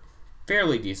these are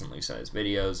fairly decently sized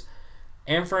videos.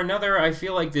 And for another, I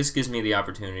feel like this gives me the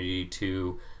opportunity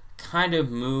to kind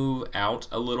of move out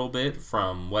a little bit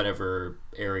from whatever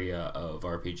area of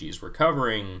RPGs we're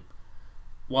covering,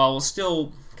 while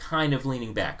still kind of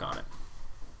leaning back on it.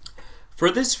 For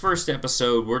this first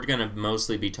episode, we're going to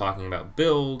mostly be talking about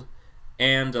build,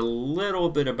 and a little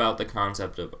bit about the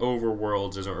concept of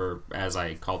overworlds, or as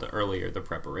I called it earlier, the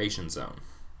preparation zone.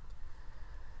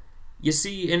 You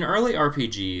see, in early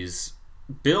RPGs,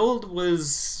 build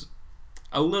was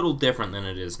a little different than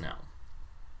it is now.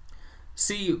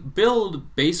 See,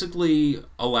 build basically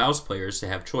allows players to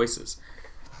have choices.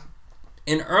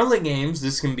 In early games,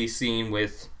 this can be seen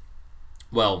with,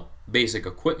 well, basic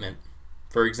equipment.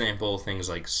 For example, things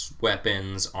like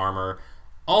weapons, armor,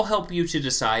 all help you to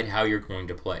decide how you're going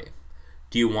to play.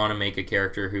 Do you want to make a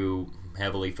character who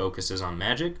heavily focuses on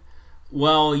magic?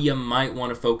 Well, you might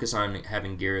want to focus on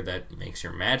having gear that makes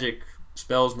your magic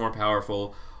spells more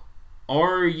powerful,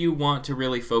 or you want to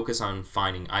really focus on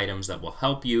finding items that will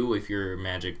help you if your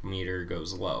magic meter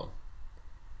goes low.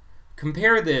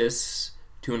 Compare this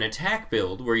to an attack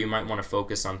build where you might want to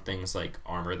focus on things like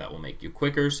armor that will make you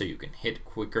quicker so you can hit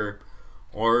quicker,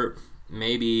 or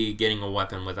maybe getting a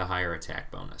weapon with a higher attack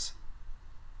bonus.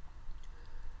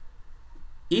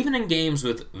 Even in games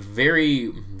with very,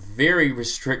 very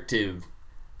restrictive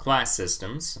class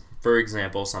systems, for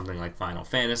example, something like Final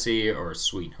Fantasy or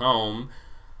Sweet Home,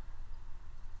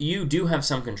 you do have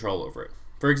some control over it.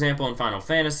 For example, in Final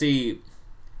Fantasy,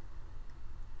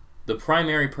 the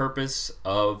primary purpose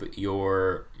of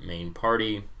your main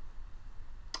party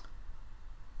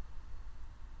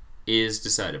is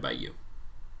decided by you.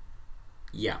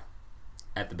 Yeah.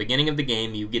 At the beginning of the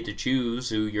game, you get to choose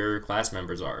who your class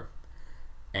members are.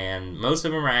 And most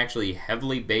of them are actually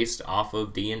heavily based off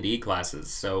of D&D classes,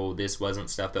 so this wasn't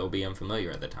stuff that would be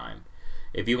unfamiliar at the time.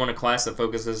 If you want a class that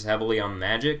focuses heavily on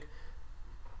magic,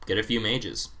 get a few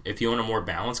mages. If you want a more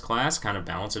balanced class, kind of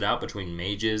balance it out between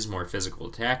mages, more physical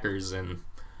attackers, and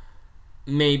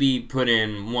maybe put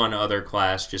in one other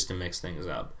class just to mix things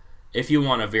up. If you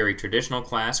want a very traditional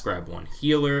class, grab one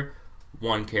healer,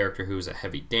 one character who's a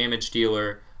heavy damage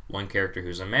dealer, one character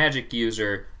who's a magic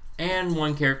user, and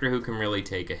one character who can really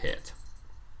take a hit.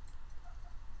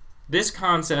 This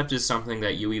concept is something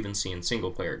that you even see in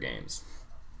single-player games.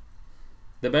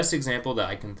 The best example that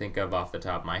I can think of off the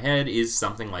top of my head is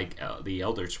something like the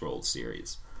Elder Scrolls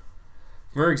series.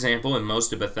 For example, in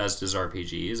most of Bethesda's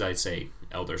RPGs, I say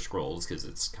Elder Scrolls because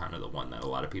it's kind of the one that a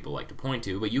lot of people like to point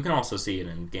to, but you can also see it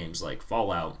in games like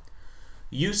Fallout.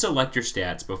 You select your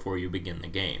stats before you begin the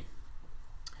game.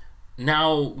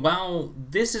 Now, while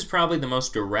this is probably the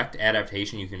most direct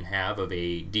adaptation you can have of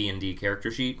a D&D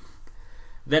character sheet,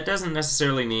 that doesn't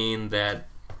necessarily mean that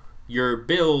your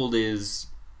build is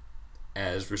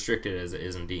as restricted as it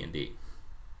is in D&D.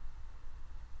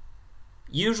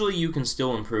 Usually you can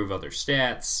still improve other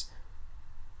stats,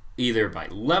 either by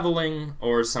leveling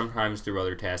or sometimes through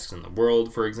other tasks in the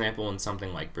world. For example, in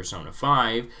something like Persona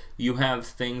 5, you have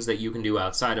things that you can do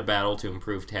outside of battle to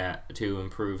improve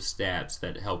stats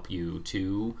that help you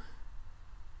to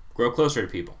grow closer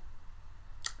to people.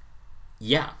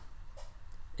 Yeah.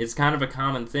 It's kind of a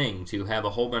common thing to have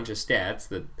a whole bunch of stats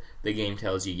that the game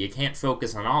tells you can't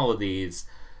focus on all of these,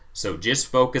 so just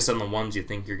focus on the ones you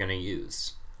think you're going to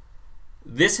use.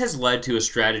 This has led to a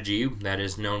strategy that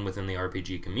is known within the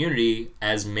RPG community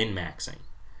as min-maxing.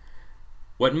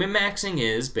 What min-maxing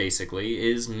is, basically,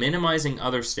 is minimizing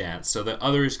other stats so that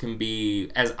others can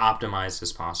be as optimized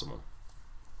as possible.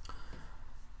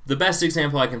 The best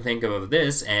example I can think of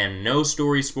this, and no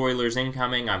story spoilers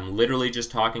incoming, I'm literally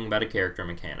just talking about a character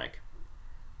mechanic.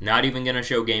 Not even going to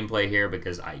show gameplay here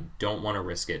because I don't want to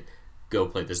risk it. Go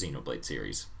play the Xenoblade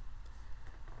series.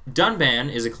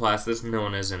 Dunban is a class that's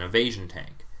known as an evasion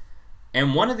tank.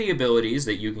 And one of the abilities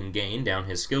that you can gain down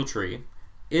his skill tree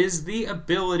is the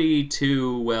ability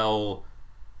to, well,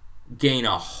 gain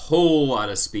a whole lot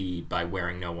of speed by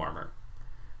wearing no armor.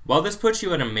 While this puts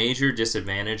you at a major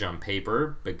disadvantage on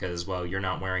paper because, well, you're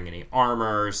not wearing any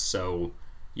armor, so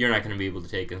you're not going to be able to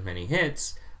take as many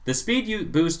hits, the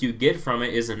speed boost you get from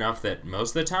it is enough that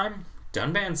most of the time,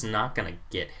 Dunban's not going to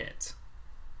get hit.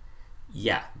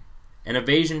 Yeah. An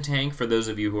evasion tank, for those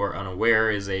of you who are unaware,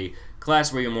 is a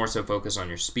class where you more so focus on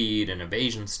your speed and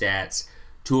evasion stats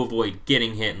to avoid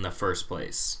getting hit in the first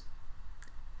place.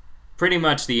 Pretty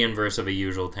much the inverse of a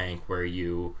usual tank where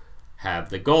you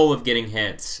have the goal of getting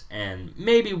hits and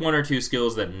maybe one or two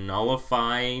skills that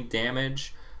nullify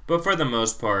damage, but for the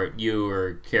most part,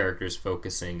 your character's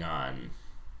focusing on,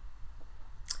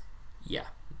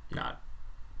 not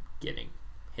getting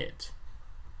hit.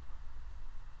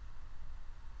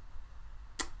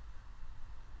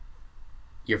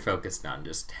 You're focused on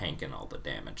just tanking all the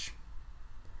damage.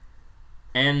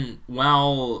 And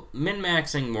while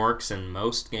min-maxing works in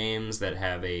most games that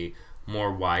have a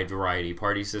more wide variety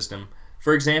party system,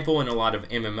 for example, in a lot of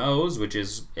MMOs, which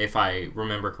is, if I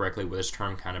remember correctly, where this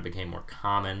term kind of became more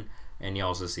common, and you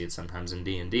also see it sometimes in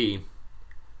D&D,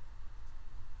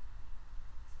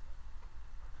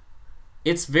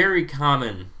 it's very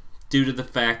common due to the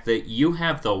fact that you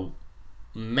have the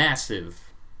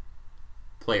massive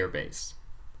player base.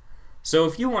 So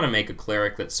if you want to make a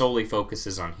cleric that solely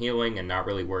focuses on healing and not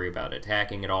really worry about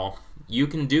attacking at all, you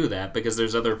can do that because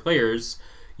there's other players,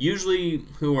 usually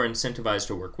who are incentivized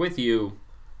to work with you,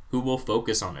 who will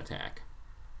focus on attack.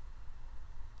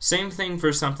 Same thing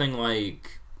for something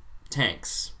like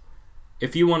tanks.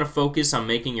 If you want to focus on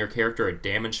making your character a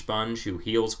damage sponge who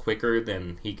heals quicker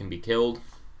than he can be killed,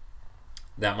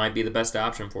 that might be the best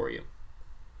option for you.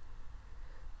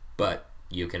 But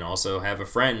you can also have a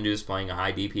friend who's playing a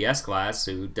high DPS class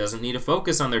who doesn't need to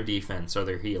focus on their defense or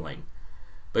their healing,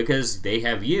 because they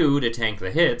have you to tank the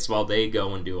hits while they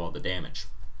go and do all the damage.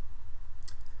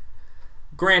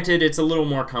 Granted, it's a little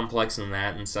more complex than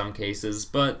that in some cases,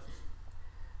 but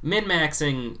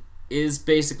min-maxing is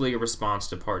basically a response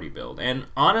to party build, and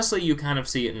honestly you kind of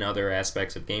see it in other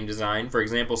aspects of game design. For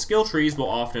example, skill trees will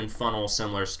often funnel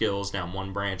similar skills down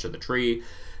one branch of the tree,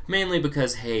 mainly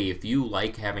because, hey, if you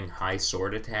like having high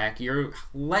sword attack, you're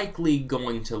likely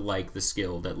going to like the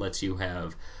skill that lets you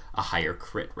have a higher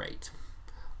crit rate.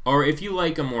 Or if you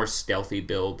like a more stealthy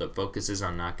build that focuses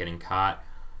on not getting caught,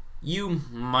 you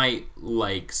might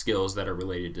like skills that are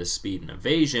related to speed and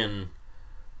evasion,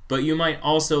 but you might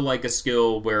also like a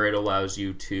skill where it allows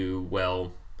you to,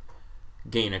 well,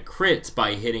 gain a crit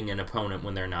by hitting an opponent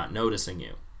when they're not noticing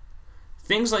you.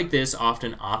 Things like this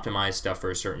often optimize stuff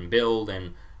for a certain build,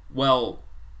 and, well,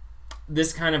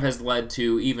 this kind of has led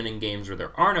to, even in games where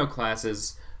there are no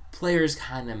classes, players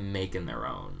kind of making their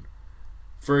own.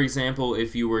 For example,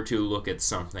 if you were to look at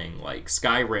something like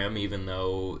Skyrim, even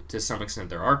though to some extent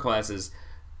there are classes,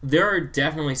 there are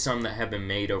definitely some that have been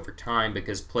made over time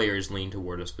because players lean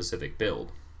toward a specific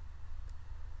build.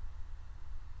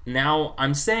 Now,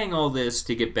 I'm saying all this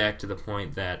to get back to the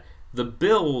point that the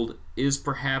build is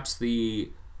perhaps the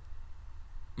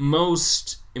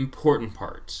most important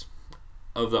part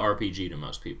of the RPG to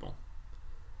most people.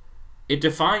 It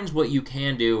defines what you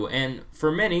can do, and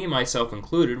for many, myself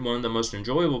included, one of the most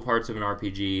enjoyable parts of an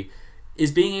RPG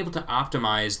is being able to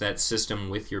optimize that system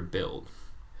with your build.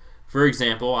 For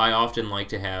example, I often like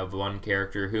to have one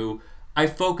character who I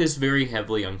focus very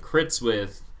heavily on crits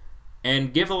with,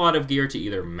 and give a lot of gear to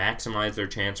either maximize their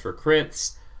chance for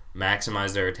crits,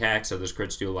 maximize their attack so those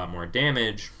crits do a lot more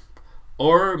damage,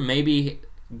 or maybe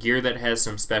gear that has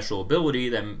some special ability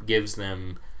that gives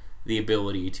them the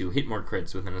ability to hit more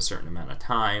crits within a certain amount of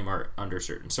time or under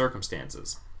certain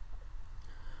circumstances.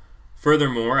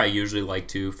 Furthermore, I usually like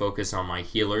to focus on my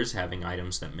healers, having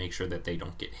items that make sure that they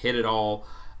don't get hit at all,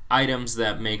 items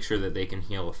that make sure that they can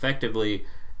heal effectively,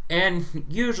 and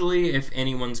usually if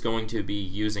anyone's going to be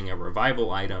using a revival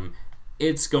item,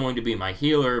 it's going to be my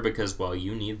healer because, well,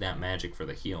 you need that magic for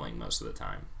the healing most of the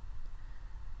time.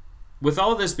 With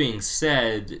all this being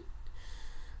said,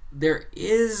 there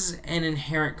is an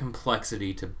inherent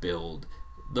complexity to build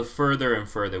the further and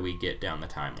further we get down the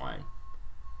timeline.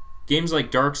 Games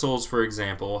like Dark Souls, for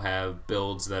example, have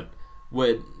builds that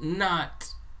would not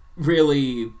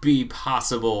really be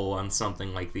possible on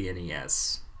something like the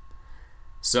NES.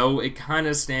 So it kind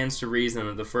of stands to reason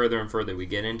that the further and further we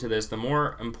get into this, the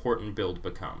more important build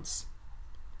becomes.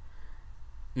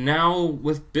 Now,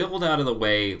 with build out of the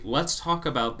way, let's talk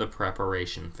about the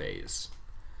preparation phase.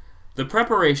 The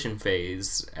preparation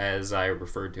phase, as I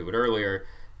referred to it earlier,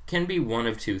 can be one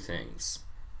of two things.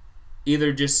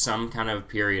 Either just some kind of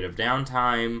period of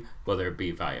downtime, whether it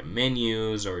be via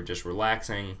menus or just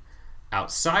relaxing,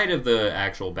 outside of the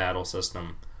actual battle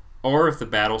system, or if the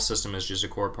battle system is just a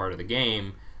core part of the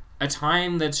game, a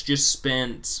time that's just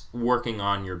spent working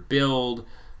on your build,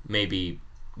 maybe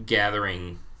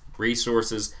gathering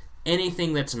resources,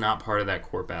 anything that's not part of that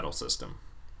core battle system.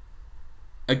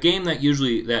 A game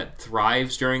that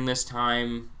thrives during this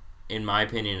time, in my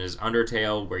opinion, is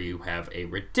Undertale, where you have a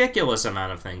ridiculous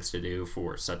amount of things to do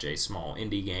for such a small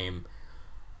indie game.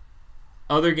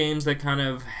 Other games that kind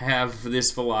of have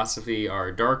this philosophy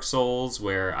are Dark Souls,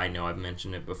 where I know I've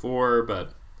mentioned it before,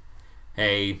 but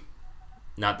hey,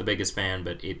 not the biggest fan,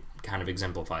 but it kind of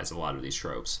exemplifies a lot of these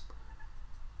tropes.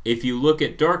 If you look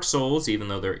at Dark Souls, even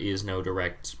though there is no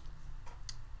direct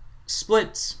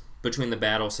split between the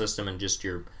battle system and just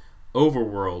your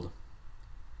overworld,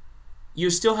 you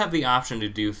still have the option to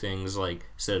do things like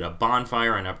set a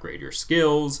bonfire and upgrade your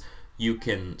skills. You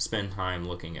can spend time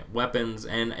looking at weapons,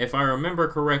 and if I remember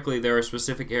correctly, there are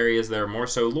specific areas that are more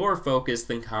so lore-focused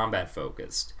than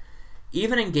combat-focused.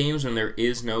 Even in games when there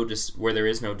is no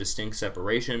distinct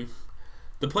separation,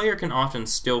 the player can often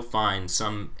still find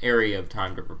some area of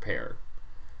time to prepare.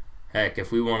 Heck,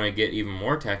 if we want to get even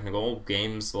more technical,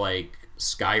 games like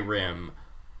Skyrim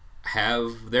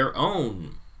have their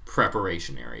own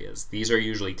preparation areas. These are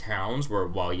usually towns where,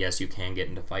 while yes, you can get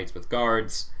into fights with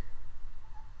guards,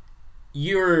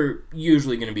 you're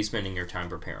usually going to be spending your time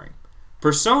preparing.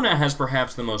 Persona has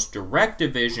perhaps the most direct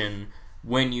division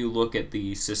when you look at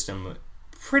the system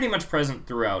pretty much present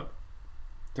throughout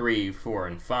 3, 4,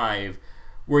 and 5,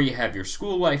 where you have your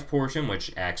school life portion,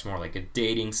 which acts more like a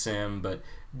dating sim, but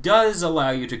does allow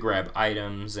you to grab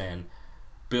items and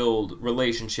build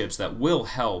relationships that will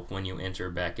help when you enter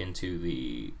back into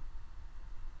the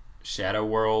Shadow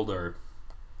World or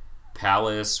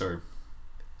Palace or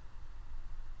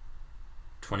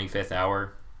 25th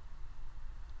Hour.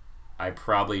 I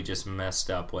probably just messed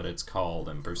up what it's called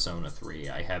in Persona 3.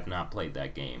 I have not played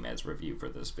that game as review for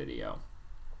this video.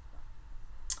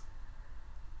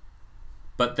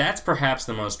 But that's perhaps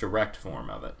the most direct form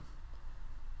of it.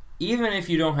 Even if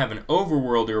you don't have an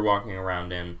overworld you're walking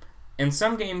around in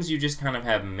some games you just kind of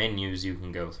have menus you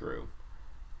can go through.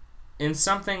 In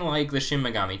something like the Shin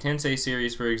Megami Tensei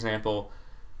series, for example,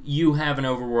 you have an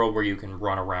overworld where you can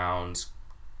run around,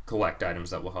 collect items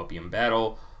that will help you in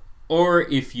battle, or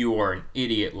if you are an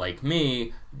idiot like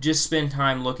me, just spend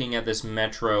time looking at this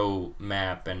metro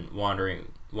map and wondering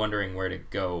where to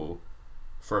go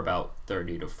for about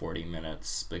 30 to 40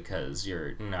 minutes because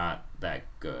you're not that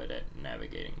good at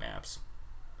navigating maps.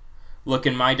 Look,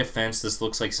 in my defense, this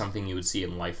looks like something you would see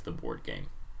in Life the board game.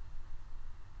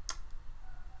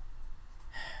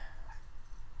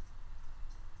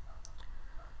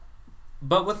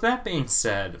 But with that being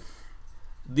said,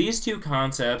 These two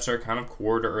concepts are kind of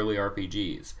core to early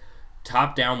RPGs.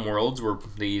 Top-down worlds were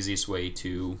the easiest way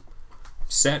to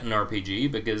set an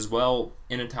RPG because, well,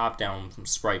 in a top-down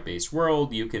sprite-based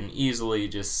world, you can easily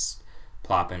just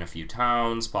plop in a few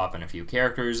towns, plop in a few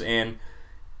characters, and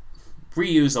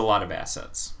reuse a lot of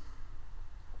assets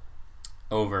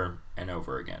over and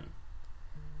over again.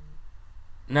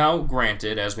 Now,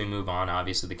 granted, as we move on,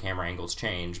 obviously the camera angles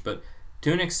change, but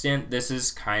to an extent, this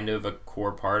is kind of a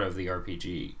core part of the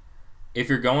RPG. If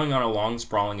you're going on a long,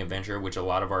 sprawling adventure, which a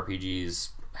lot of RPGs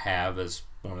have as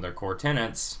one of their core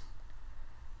tenets,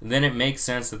 then it makes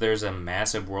sense that there's a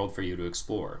massive world for you to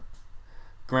explore.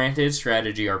 Granted,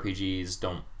 strategy RPGs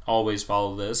don't always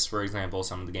follow this. For example,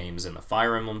 some of the games in the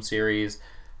Fire Emblem series,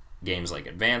 games like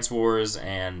Advance Wars,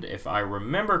 and if I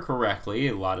remember correctly,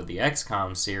 a lot of the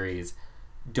XCOM series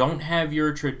don't have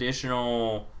your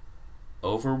traditional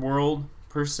overworld,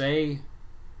 per se.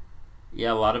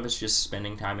 Yeah, a lot of it's just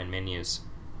spending time in menus.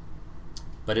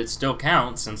 But it still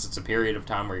counts, since it's a period of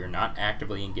time where you're not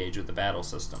actively engaged with the battle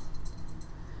system.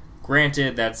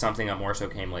 Granted, that's something that more so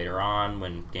came later on,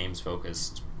 when games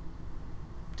focused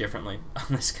differently on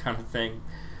this kind of thing.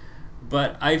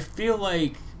 But I feel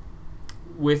like,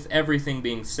 with everything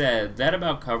being said, that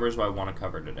about covers what I want to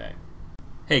cover today.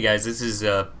 Hey guys, this is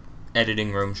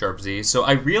Editing Room SharpZ. So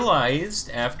I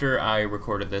realized after I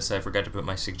recorded this, I forgot to put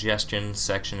my suggestions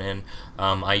section in.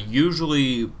 I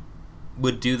usually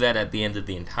would do that at the end of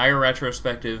the entire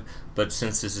retrospective, but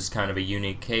since this is kind of a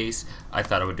unique case, I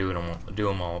thought I would do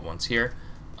them all at once here.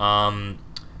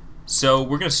 So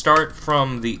we're going to start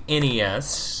from the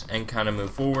NES and kind of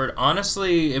move forward.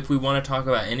 Honestly, if we want to talk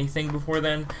about anything before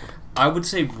then, I would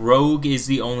say Rogue is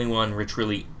the only one which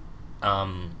really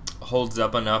holds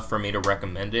up enough for me to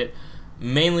recommend it,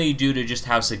 mainly due to just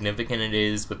how significant it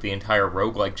is with the entire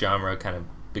roguelike genre kind of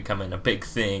becoming a big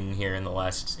thing here in the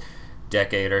last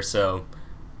decade or so.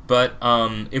 But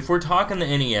if we're talking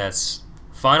the NES,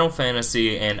 Final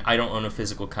Fantasy, and I don't own a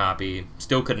physical copy,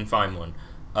 still couldn't find one,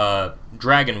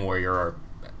 Dragon Warrior or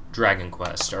Dragon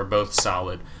Quest are both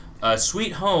solid.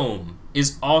 Sweet Home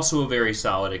is also a very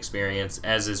solid experience,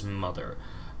 as is Mother.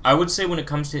 I would say when it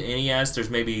comes to NES, there's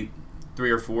maybe 3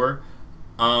 or 4.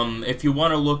 If you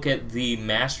want to look at the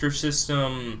Master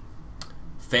System,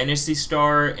 Phantasy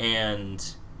Star,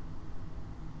 and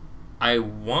I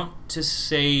want to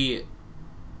say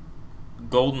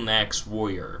Golden Axe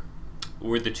Warrior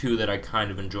were the 2 that I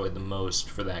kind of enjoyed the most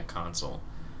for that console.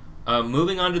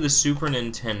 Moving on to the Super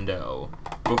Nintendo,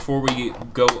 before we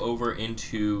go over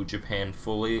into Japan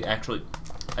fully, actually,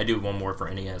 I do one more for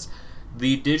NES.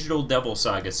 The Digital Devil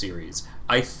Saga series.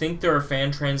 I think there are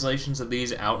fan translations of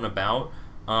these out and about.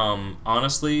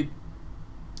 Honestly,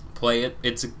 play it.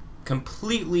 It's a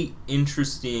completely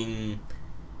interesting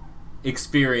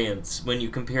experience when you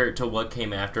compare it to what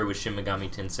came after with Shin Megami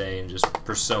Tensei and just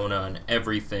Persona, and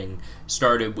everything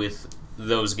started with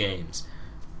those games.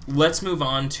 Let's move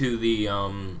on to the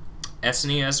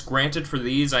SNES. Granted, for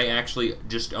these, I actually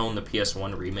just own the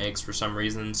PS1 remakes for some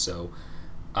reason, so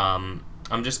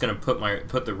I'm just gonna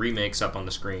put the remakes up on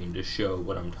the screen to show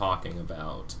what I'm talking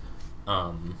about.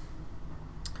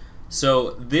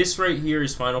 So this right here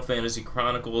is Final Fantasy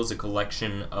Chronicles, a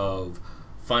collection of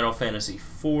Final Fantasy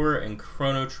IV and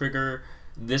Chrono Trigger.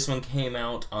 This one came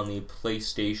out on the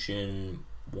PlayStation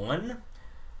 1,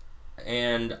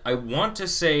 and I want to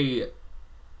say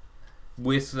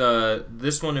with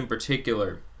this one in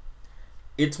particular,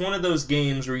 it's one of those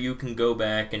games where you can go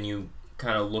back and you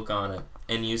kind of look on it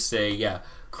and you say, yeah,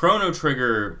 Chrono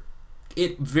Trigger,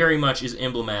 it very much is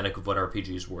emblematic of what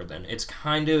RPGs were then. It's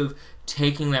kind of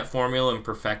taking that formula and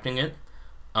perfecting it.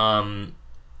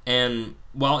 And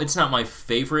while it's not my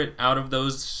favorite out of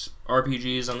those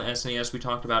RPGs on the SNES we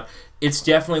talked about, it's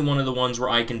definitely one of the ones where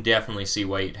I can definitely see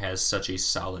why it has such a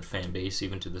solid fan base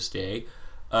even to this day.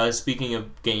 Speaking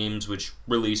of games which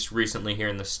released recently here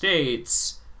in the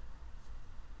States,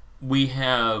 we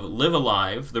have Live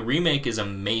Alive. The remake is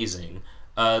amazing.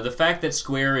 The fact that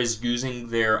Square is using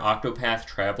their Octopath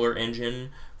Traveler engine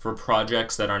for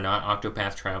projects that are not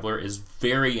Octopath Traveler is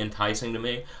very enticing to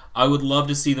me. I would love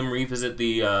to see them revisit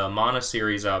the Mana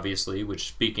series, obviously, which,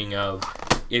 speaking of,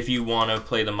 if you want to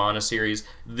play the Mana series,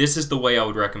 this is the way I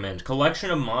would recommend. Collection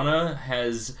of Mana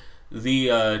has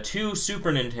the 2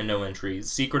 Super Nintendo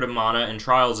entries, Secret of Mana and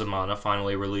Trials of Mana,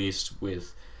 finally released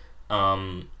with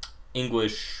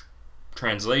English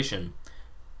translation.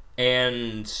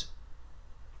 And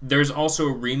there's also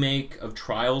a remake of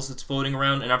Trials that's floating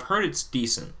around, and I've heard it's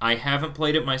decent. I haven't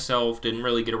played it myself, didn't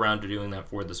really get around to doing that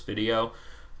for this video,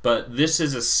 but this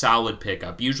is a solid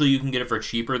pickup. Usually you can get it for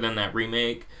cheaper than that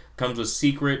remake, Comes with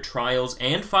Secret, Trials,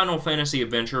 and Final Fantasy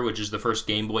Adventure, which is the first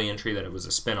Game Boy entry that it was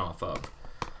a spin-off of.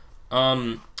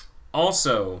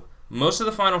 Also, most of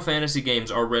the Final Fantasy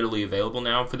games are readily available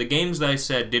now. For the games that I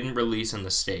said didn't release in the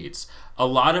States, a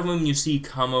lot of them you see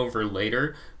come over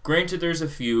later. Granted, there's a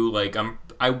few, like,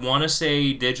 I want to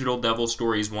say Digital Devil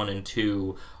Stories 1 and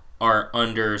 2 are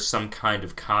under some kind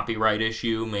of copyright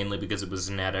issue, mainly because it was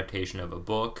an adaptation of a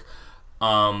book.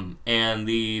 And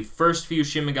the first few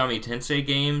Shin Megami Tensei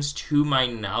games, to my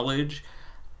knowledge,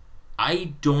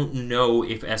 I don't know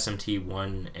if SMT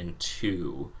 1 and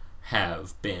 2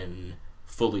 have been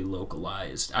fully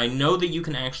localized. I know that you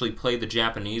can actually play the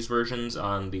Japanese versions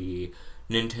on the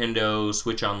Nintendo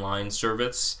Switch Online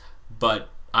service, but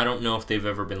I don't know if they've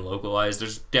ever been localized.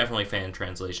 There's definitely fan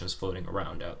translations floating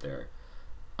around out there.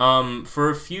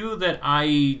 For a few that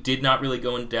I did not really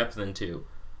go in depth into,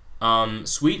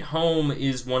 Sweet Home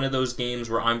is one of those games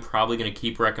where I'm probably going to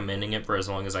keep recommending it for as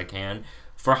long as I can.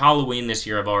 For Halloween this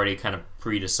year, I've already kind of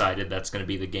pre-decided that's going to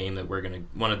be the game that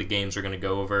one of the games we're going to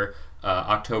go over.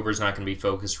 October's not going to be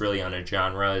focused really on a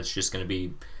genre. It's just going to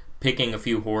be picking a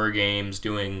few horror games,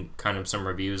 doing kind of some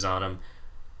reviews on them.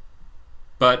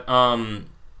 But,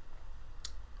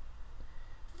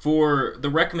 for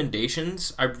the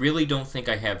recommendations, I really don't think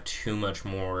I have too much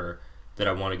more that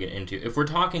I want to get into. If we're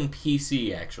talking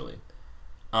PC, actually,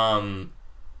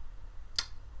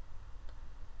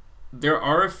 there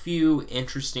are a few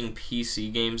interesting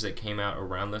PC games that came out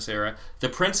around this era. The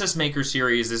Princess Maker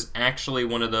series is actually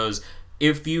one of those,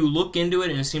 if you look into it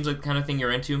and it seems like the kind of thing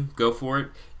you're into, go for it.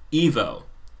 Evo,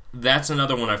 that's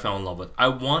another one I fell in love with. I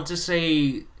want to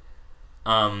say,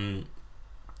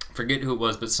 forget who it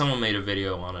was, but someone made a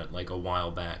video on it like a while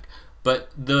back.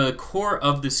 But the core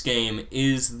of this game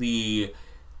is the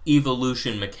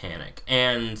evolution mechanic.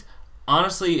 And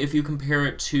honestly, if you compare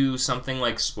it to something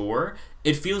like Spore,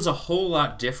 it feels a whole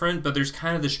lot different, but there's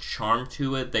kind of this charm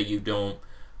to it that you don't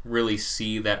really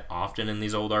see that often in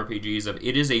these old RPGs.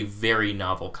 It is a very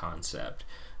novel concept.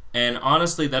 And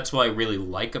honestly, that's what I really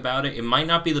like about it. It might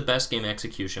not be the best game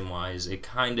execution-wise. It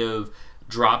kind of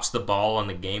drops the ball on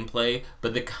the gameplay,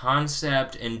 but the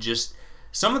concept and just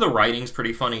some of the writing's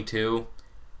pretty funny too.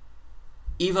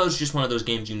 Evo's just one of those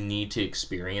games you need to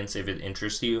experience if it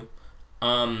interests you.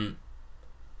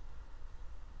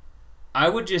 I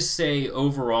would just say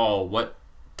overall what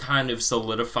kind of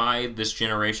solidified this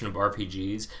generation of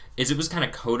RPGs is it was kind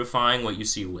of codifying what you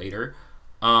see later.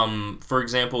 For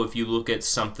example, if you look at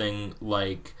something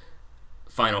like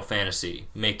Final Fantasy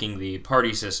making the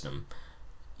party system,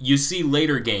 you see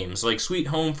later games, like Sweet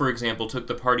Home, for example, took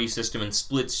the party system and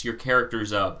splits your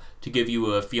characters up to give you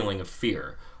a feeling of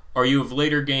fear. Or you have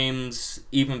later games,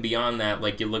 even beyond that,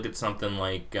 like you look at something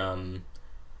like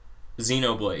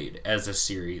Xenoblade as a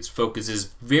series,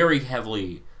 focuses very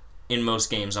heavily in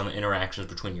most games on the interactions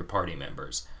between your party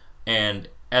members. And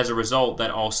as a result,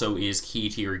 that also is key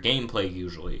to your gameplay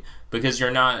usually, because you're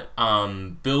not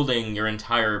building your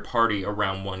entire party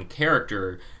around one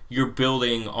character, you're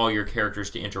building all your characters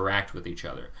to interact with each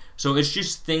other. So it's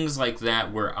just things like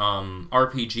that where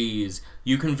RPGs,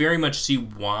 you can very much see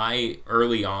why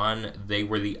early on they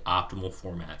were the optimal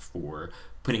format for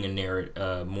putting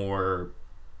a more,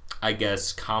 I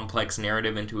guess, complex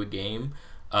narrative into a game.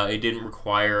 It didn't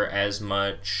require as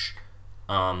much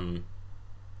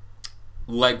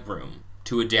legroom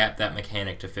to adapt that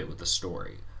mechanic to fit with the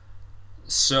story.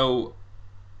 So,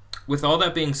 with all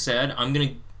that being said, I'm going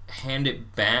to hand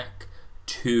it back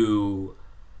to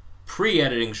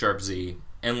pre-editing SharpZ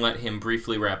and let him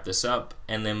briefly wrap this up,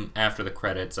 and then after the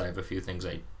credits I have a few things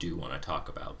I do want to talk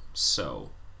about.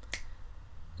 So,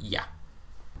 yeah.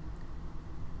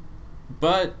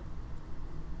 But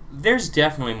there's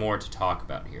definitely more to talk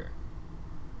about here.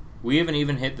 We haven't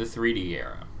even hit the 3D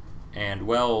era. And,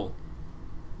 well,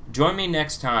 join me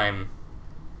next time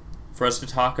for us to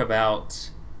talk about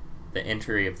the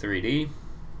entry of 3D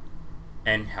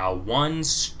and how one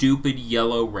stupid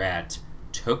yellow rat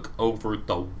took over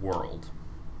the world.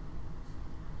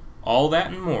 All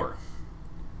that and more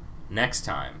next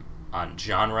time on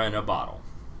Genre in a Bottle.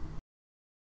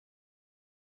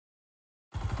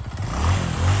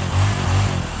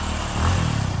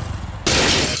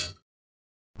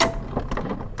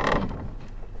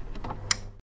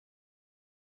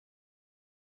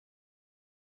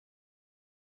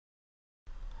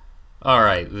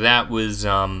 Alright, that was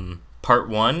part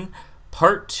 1.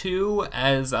 Part 2,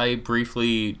 as I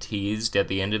briefly teased at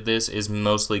the end of this, is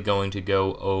mostly going to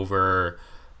go over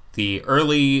the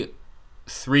early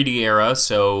 3D era,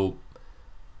 so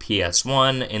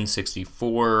PS1,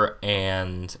 N64,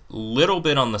 and a little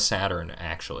bit on the Saturn,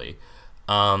 actually.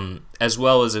 as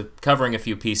well as covering a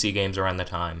few PC games around the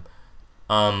time.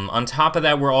 On top of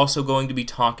that, we're also going to be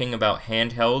talking about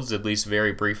handhelds, at least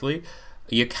very briefly.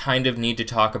 You kind of need to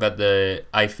talk about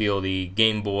I feel the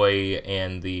Game Boy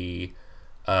and the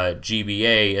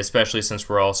GBA, especially since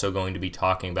we're also going to be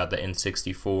talking about the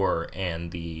N64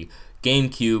 and the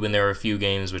GameCube, and there are a few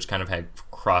games which kind of had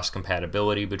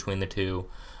cross-compatibility between the two.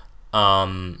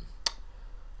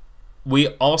 We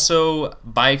also,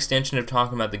 by extension of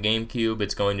talking about the GameCube,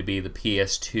 it's going to be the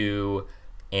PS2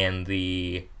 and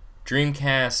the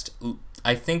Dreamcast.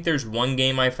 I think there's one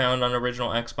game I found on original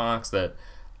Xbox that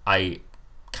I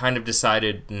kind of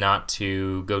decided not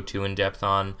to go too in-depth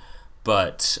on,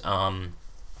 but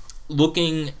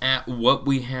looking at what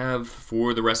we have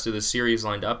for the rest of the series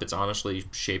lined up, it's honestly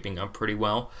shaping up pretty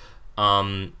well.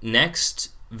 Next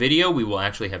video, we will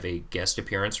actually have a guest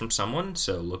appearance from someone,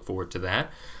 so look forward to that.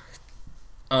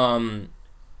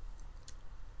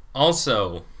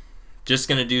 Also, just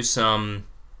going to do some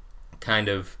kind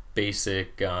of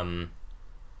basic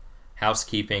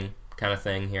housekeeping kind of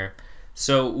thing here.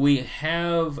 So we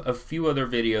have a few other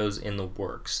videos in the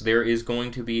works. There is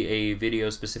going to be a video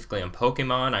specifically on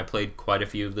Pokemon. I played quite a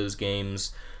few of those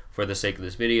games for the sake of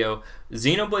this video.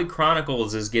 Xenoblade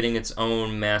Chronicles is getting its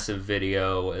own massive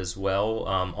video as well,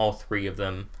 all three of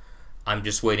them. I'm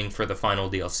just waiting for the final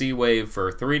DLC wave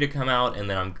for 3 to come out, and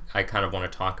then I kind of want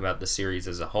to talk about the series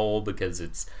as a whole because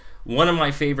it's one of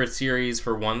my favorite series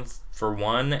for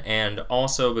one, and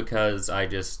also because I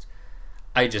just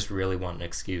really want an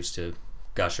excuse to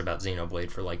gush about Xenoblade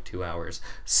for like 2 hours.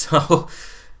 So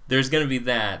there's going to be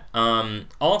that.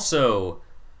 Also,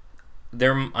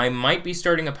 I might be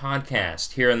starting a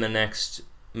podcast here in the next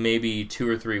maybe 2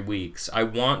 or 3 weeks. I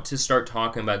want to start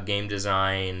talking about game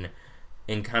design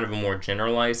in kind of a more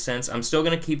generalized sense. I'm still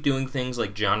going to keep doing things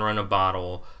like Genre in a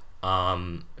Bottle,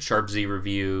 SharpZ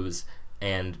reviews,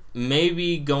 and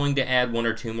maybe going to add 1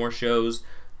 or 2 more shows.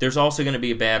 There's also going to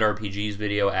be a Bad RPGs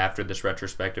video after this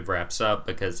retrospective wraps up,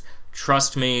 because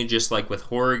trust me, just like with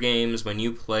horror games, when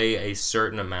you play a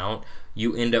certain amount,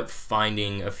 you end up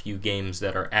finding a few games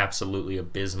that are absolutely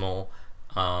abysmal,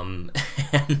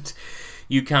 and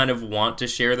you kind of want to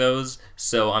share those,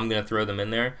 so I'm going to throw them in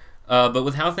there. But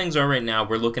with how things are right now,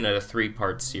 we're looking at a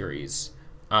 3-part series.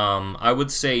 I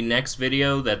would say next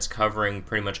video, that's covering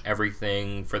pretty much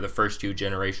everything for the first 2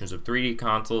 generations of 3D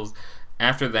consoles.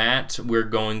 After that, we're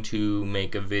going to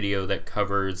make a video that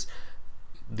covers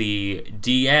the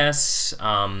DS,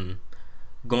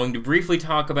 going to briefly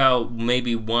talk about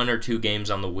maybe 1 or 2 games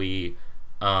on the Wii.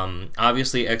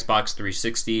 Obviously, Xbox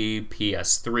 360,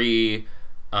 PS3,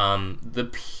 the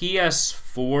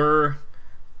PS4,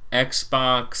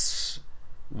 Xbox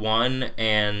One,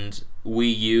 and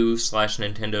Wii U /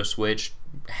 Nintendo Switch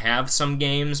have some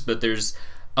games, but there's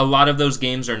a lot of those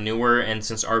games are newer, and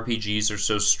since RPGs are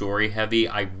so story heavy,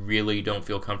 I really don't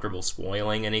feel comfortable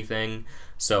spoiling anything,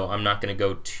 so I'm not going to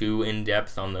go too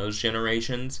in-depth on those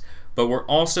generations. But we're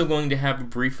also going to have a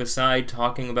brief aside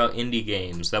talking about indie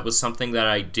games. That was something that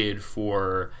I did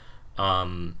for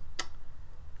the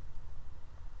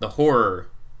horror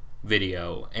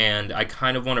video, and I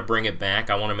kind of want to bring it back.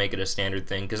 I want to make it a standard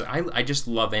thing, because I just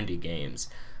love indie games.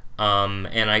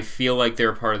 And I feel like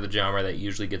they're a part of the genre that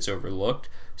usually gets overlooked.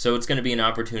 So it's going to be an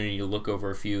opportunity to look over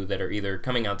a few that are either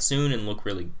coming out soon and look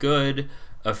really good,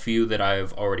 a few that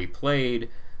I've already played,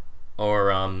 or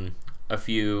a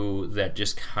few that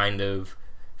just kind of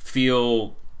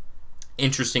feel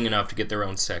interesting enough to get their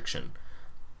own section.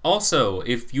 Also,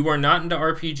 if you are not into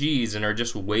RPGs and are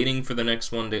just waiting for the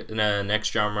next one,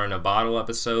 next Genre in a Bottle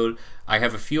episode, I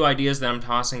have a few ideas that I'm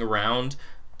tossing around,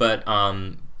 but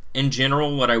in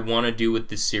general, what I want to do with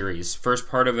this series, first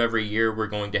part of every year, we're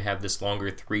going to have this longer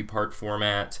 3-part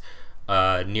format.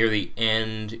 Near the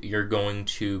end, you're going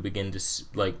to begin to,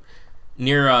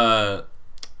 near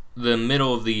the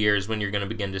middle of the year is when you're going to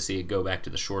begin to see it go back to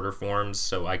the shorter forms,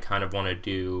 so I kind of want to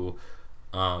do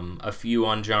a few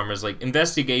on genres. Like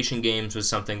investigation games was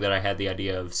something that I had the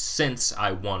idea of since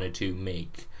I wanted to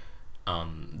make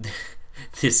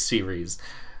this series.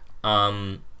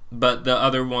 But the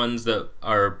other ones that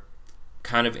are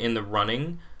kind of in the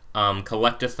running,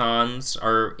 collectathons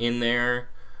are in there.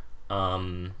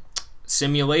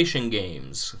 Simulation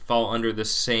games fall under the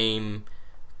same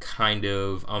kind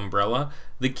of umbrella.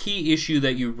 The key issue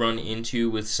that you run into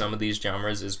with some of these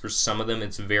genres is for some of them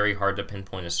it's very hard to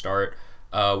pinpoint a start.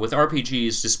 With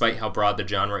RPGs, despite how broad the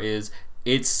genre is,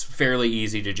 it's fairly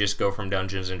easy to just go from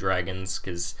Dungeons and Dragons,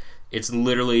 because it's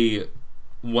literally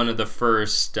one of the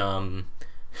first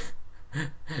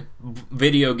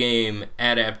video game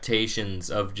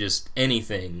adaptations of just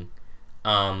anything,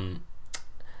 and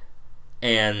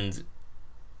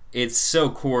it's so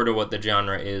core to what the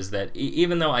genre is that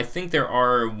even though I think there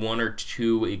are one or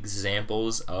two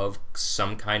examples of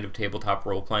some kind of tabletop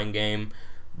role-playing game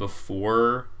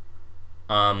before,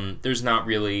 there's not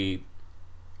really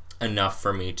enough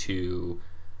for me to,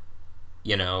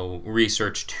 you know,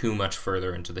 research too much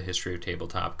further into the history of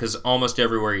tabletop, because almost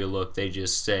everywhere you look they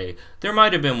just say there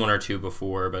might have been one or two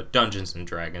before, but Dungeons and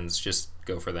Dragons, just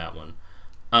go for that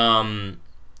one.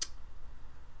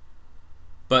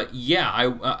 But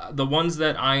yeah, the ones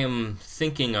that I am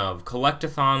thinking of,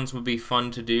 collectathons would be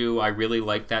fun to do. I really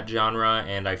like that genre,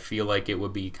 and I feel like it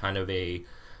would be kind of a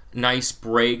nice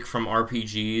break from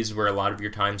RPGs where a lot of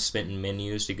your time spent in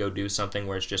menus to go do something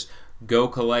where it's just go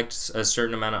collect a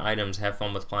certain amount of items, have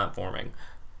fun with platforming.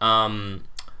 I've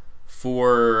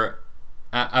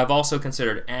also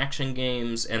considered action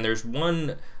games, and there's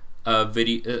one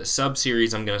video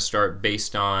sub-series I'm going to start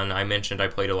based on, I mentioned I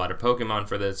played a lot of Pokemon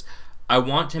for this. I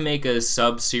want to make a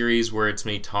sub-series where it's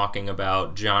me talking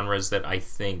about genres that I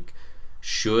think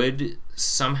should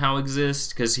somehow exist,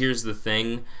 because here's the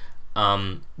thing.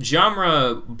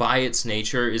 Genre, by its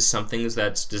nature, is something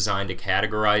that's designed to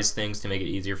categorize things to make it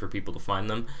easier for people to find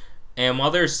them. And while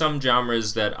there's some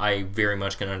genres that I very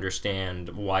much can understand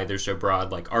why they're so broad,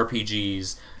 like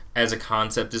RPGs as a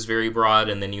concept is very broad,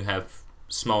 and then you have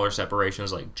smaller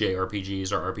separations like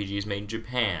JRPGs or RPGs made in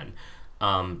Japan.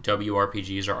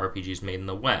 WRPGs are RPGs made in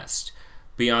the West.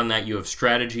 Beyond that, you have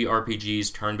strategy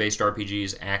RPGs, turn-based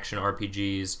RPGs, action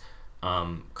RPGs,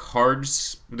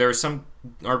 cards. There are some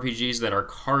RPGs that are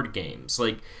card games.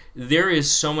 Like, there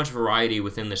is so much variety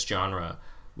within this genre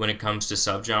when it comes to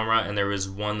subgenre, and there is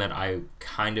one that I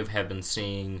kind of have been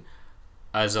seeing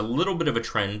as a little bit of a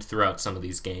trend throughout some of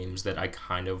these games that I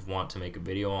kind of want to make a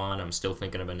video on. I'm still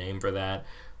thinking of a name for that.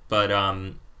 But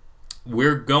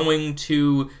we're going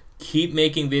to keep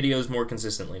making videos more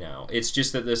consistently now. It's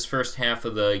just that this first half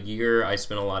of the year I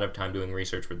spent a lot of time doing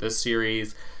research for this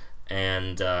series,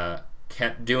 and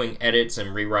kept doing edits and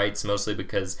rewrites, mostly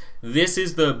because this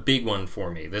is the big one for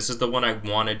me. This is the one I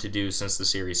wanted to do since the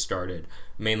series started,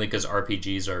 mainly because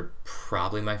RPGs are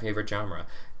probably my favorite genre.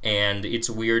 And it's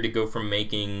weird to go from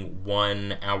making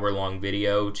 1 hour-long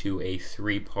video to a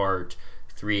 3-part,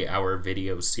 3-hour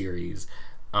video series.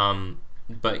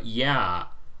 But yeah,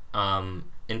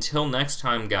 until next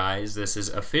time, guys, this is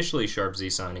officially SharpZ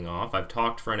signing off. I've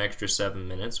talked for an extra 7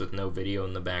 minutes with no video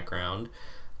in the background.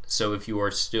 So if you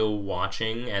are still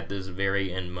watching at this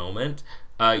very end moment,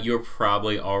 you're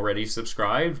probably already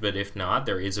subscribed, but if not,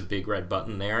 there is a big red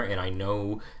button there, and I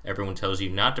know everyone tells you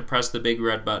not to press the big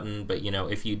red button, but you know,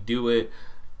 if you do it,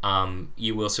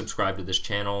 you will subscribe to this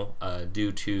channel.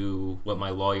 Due to what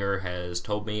my lawyer has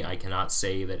told me, I cannot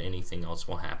say that anything else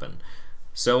will happen.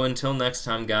 So until next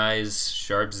time, guys,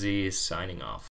 SharpZ is signing off.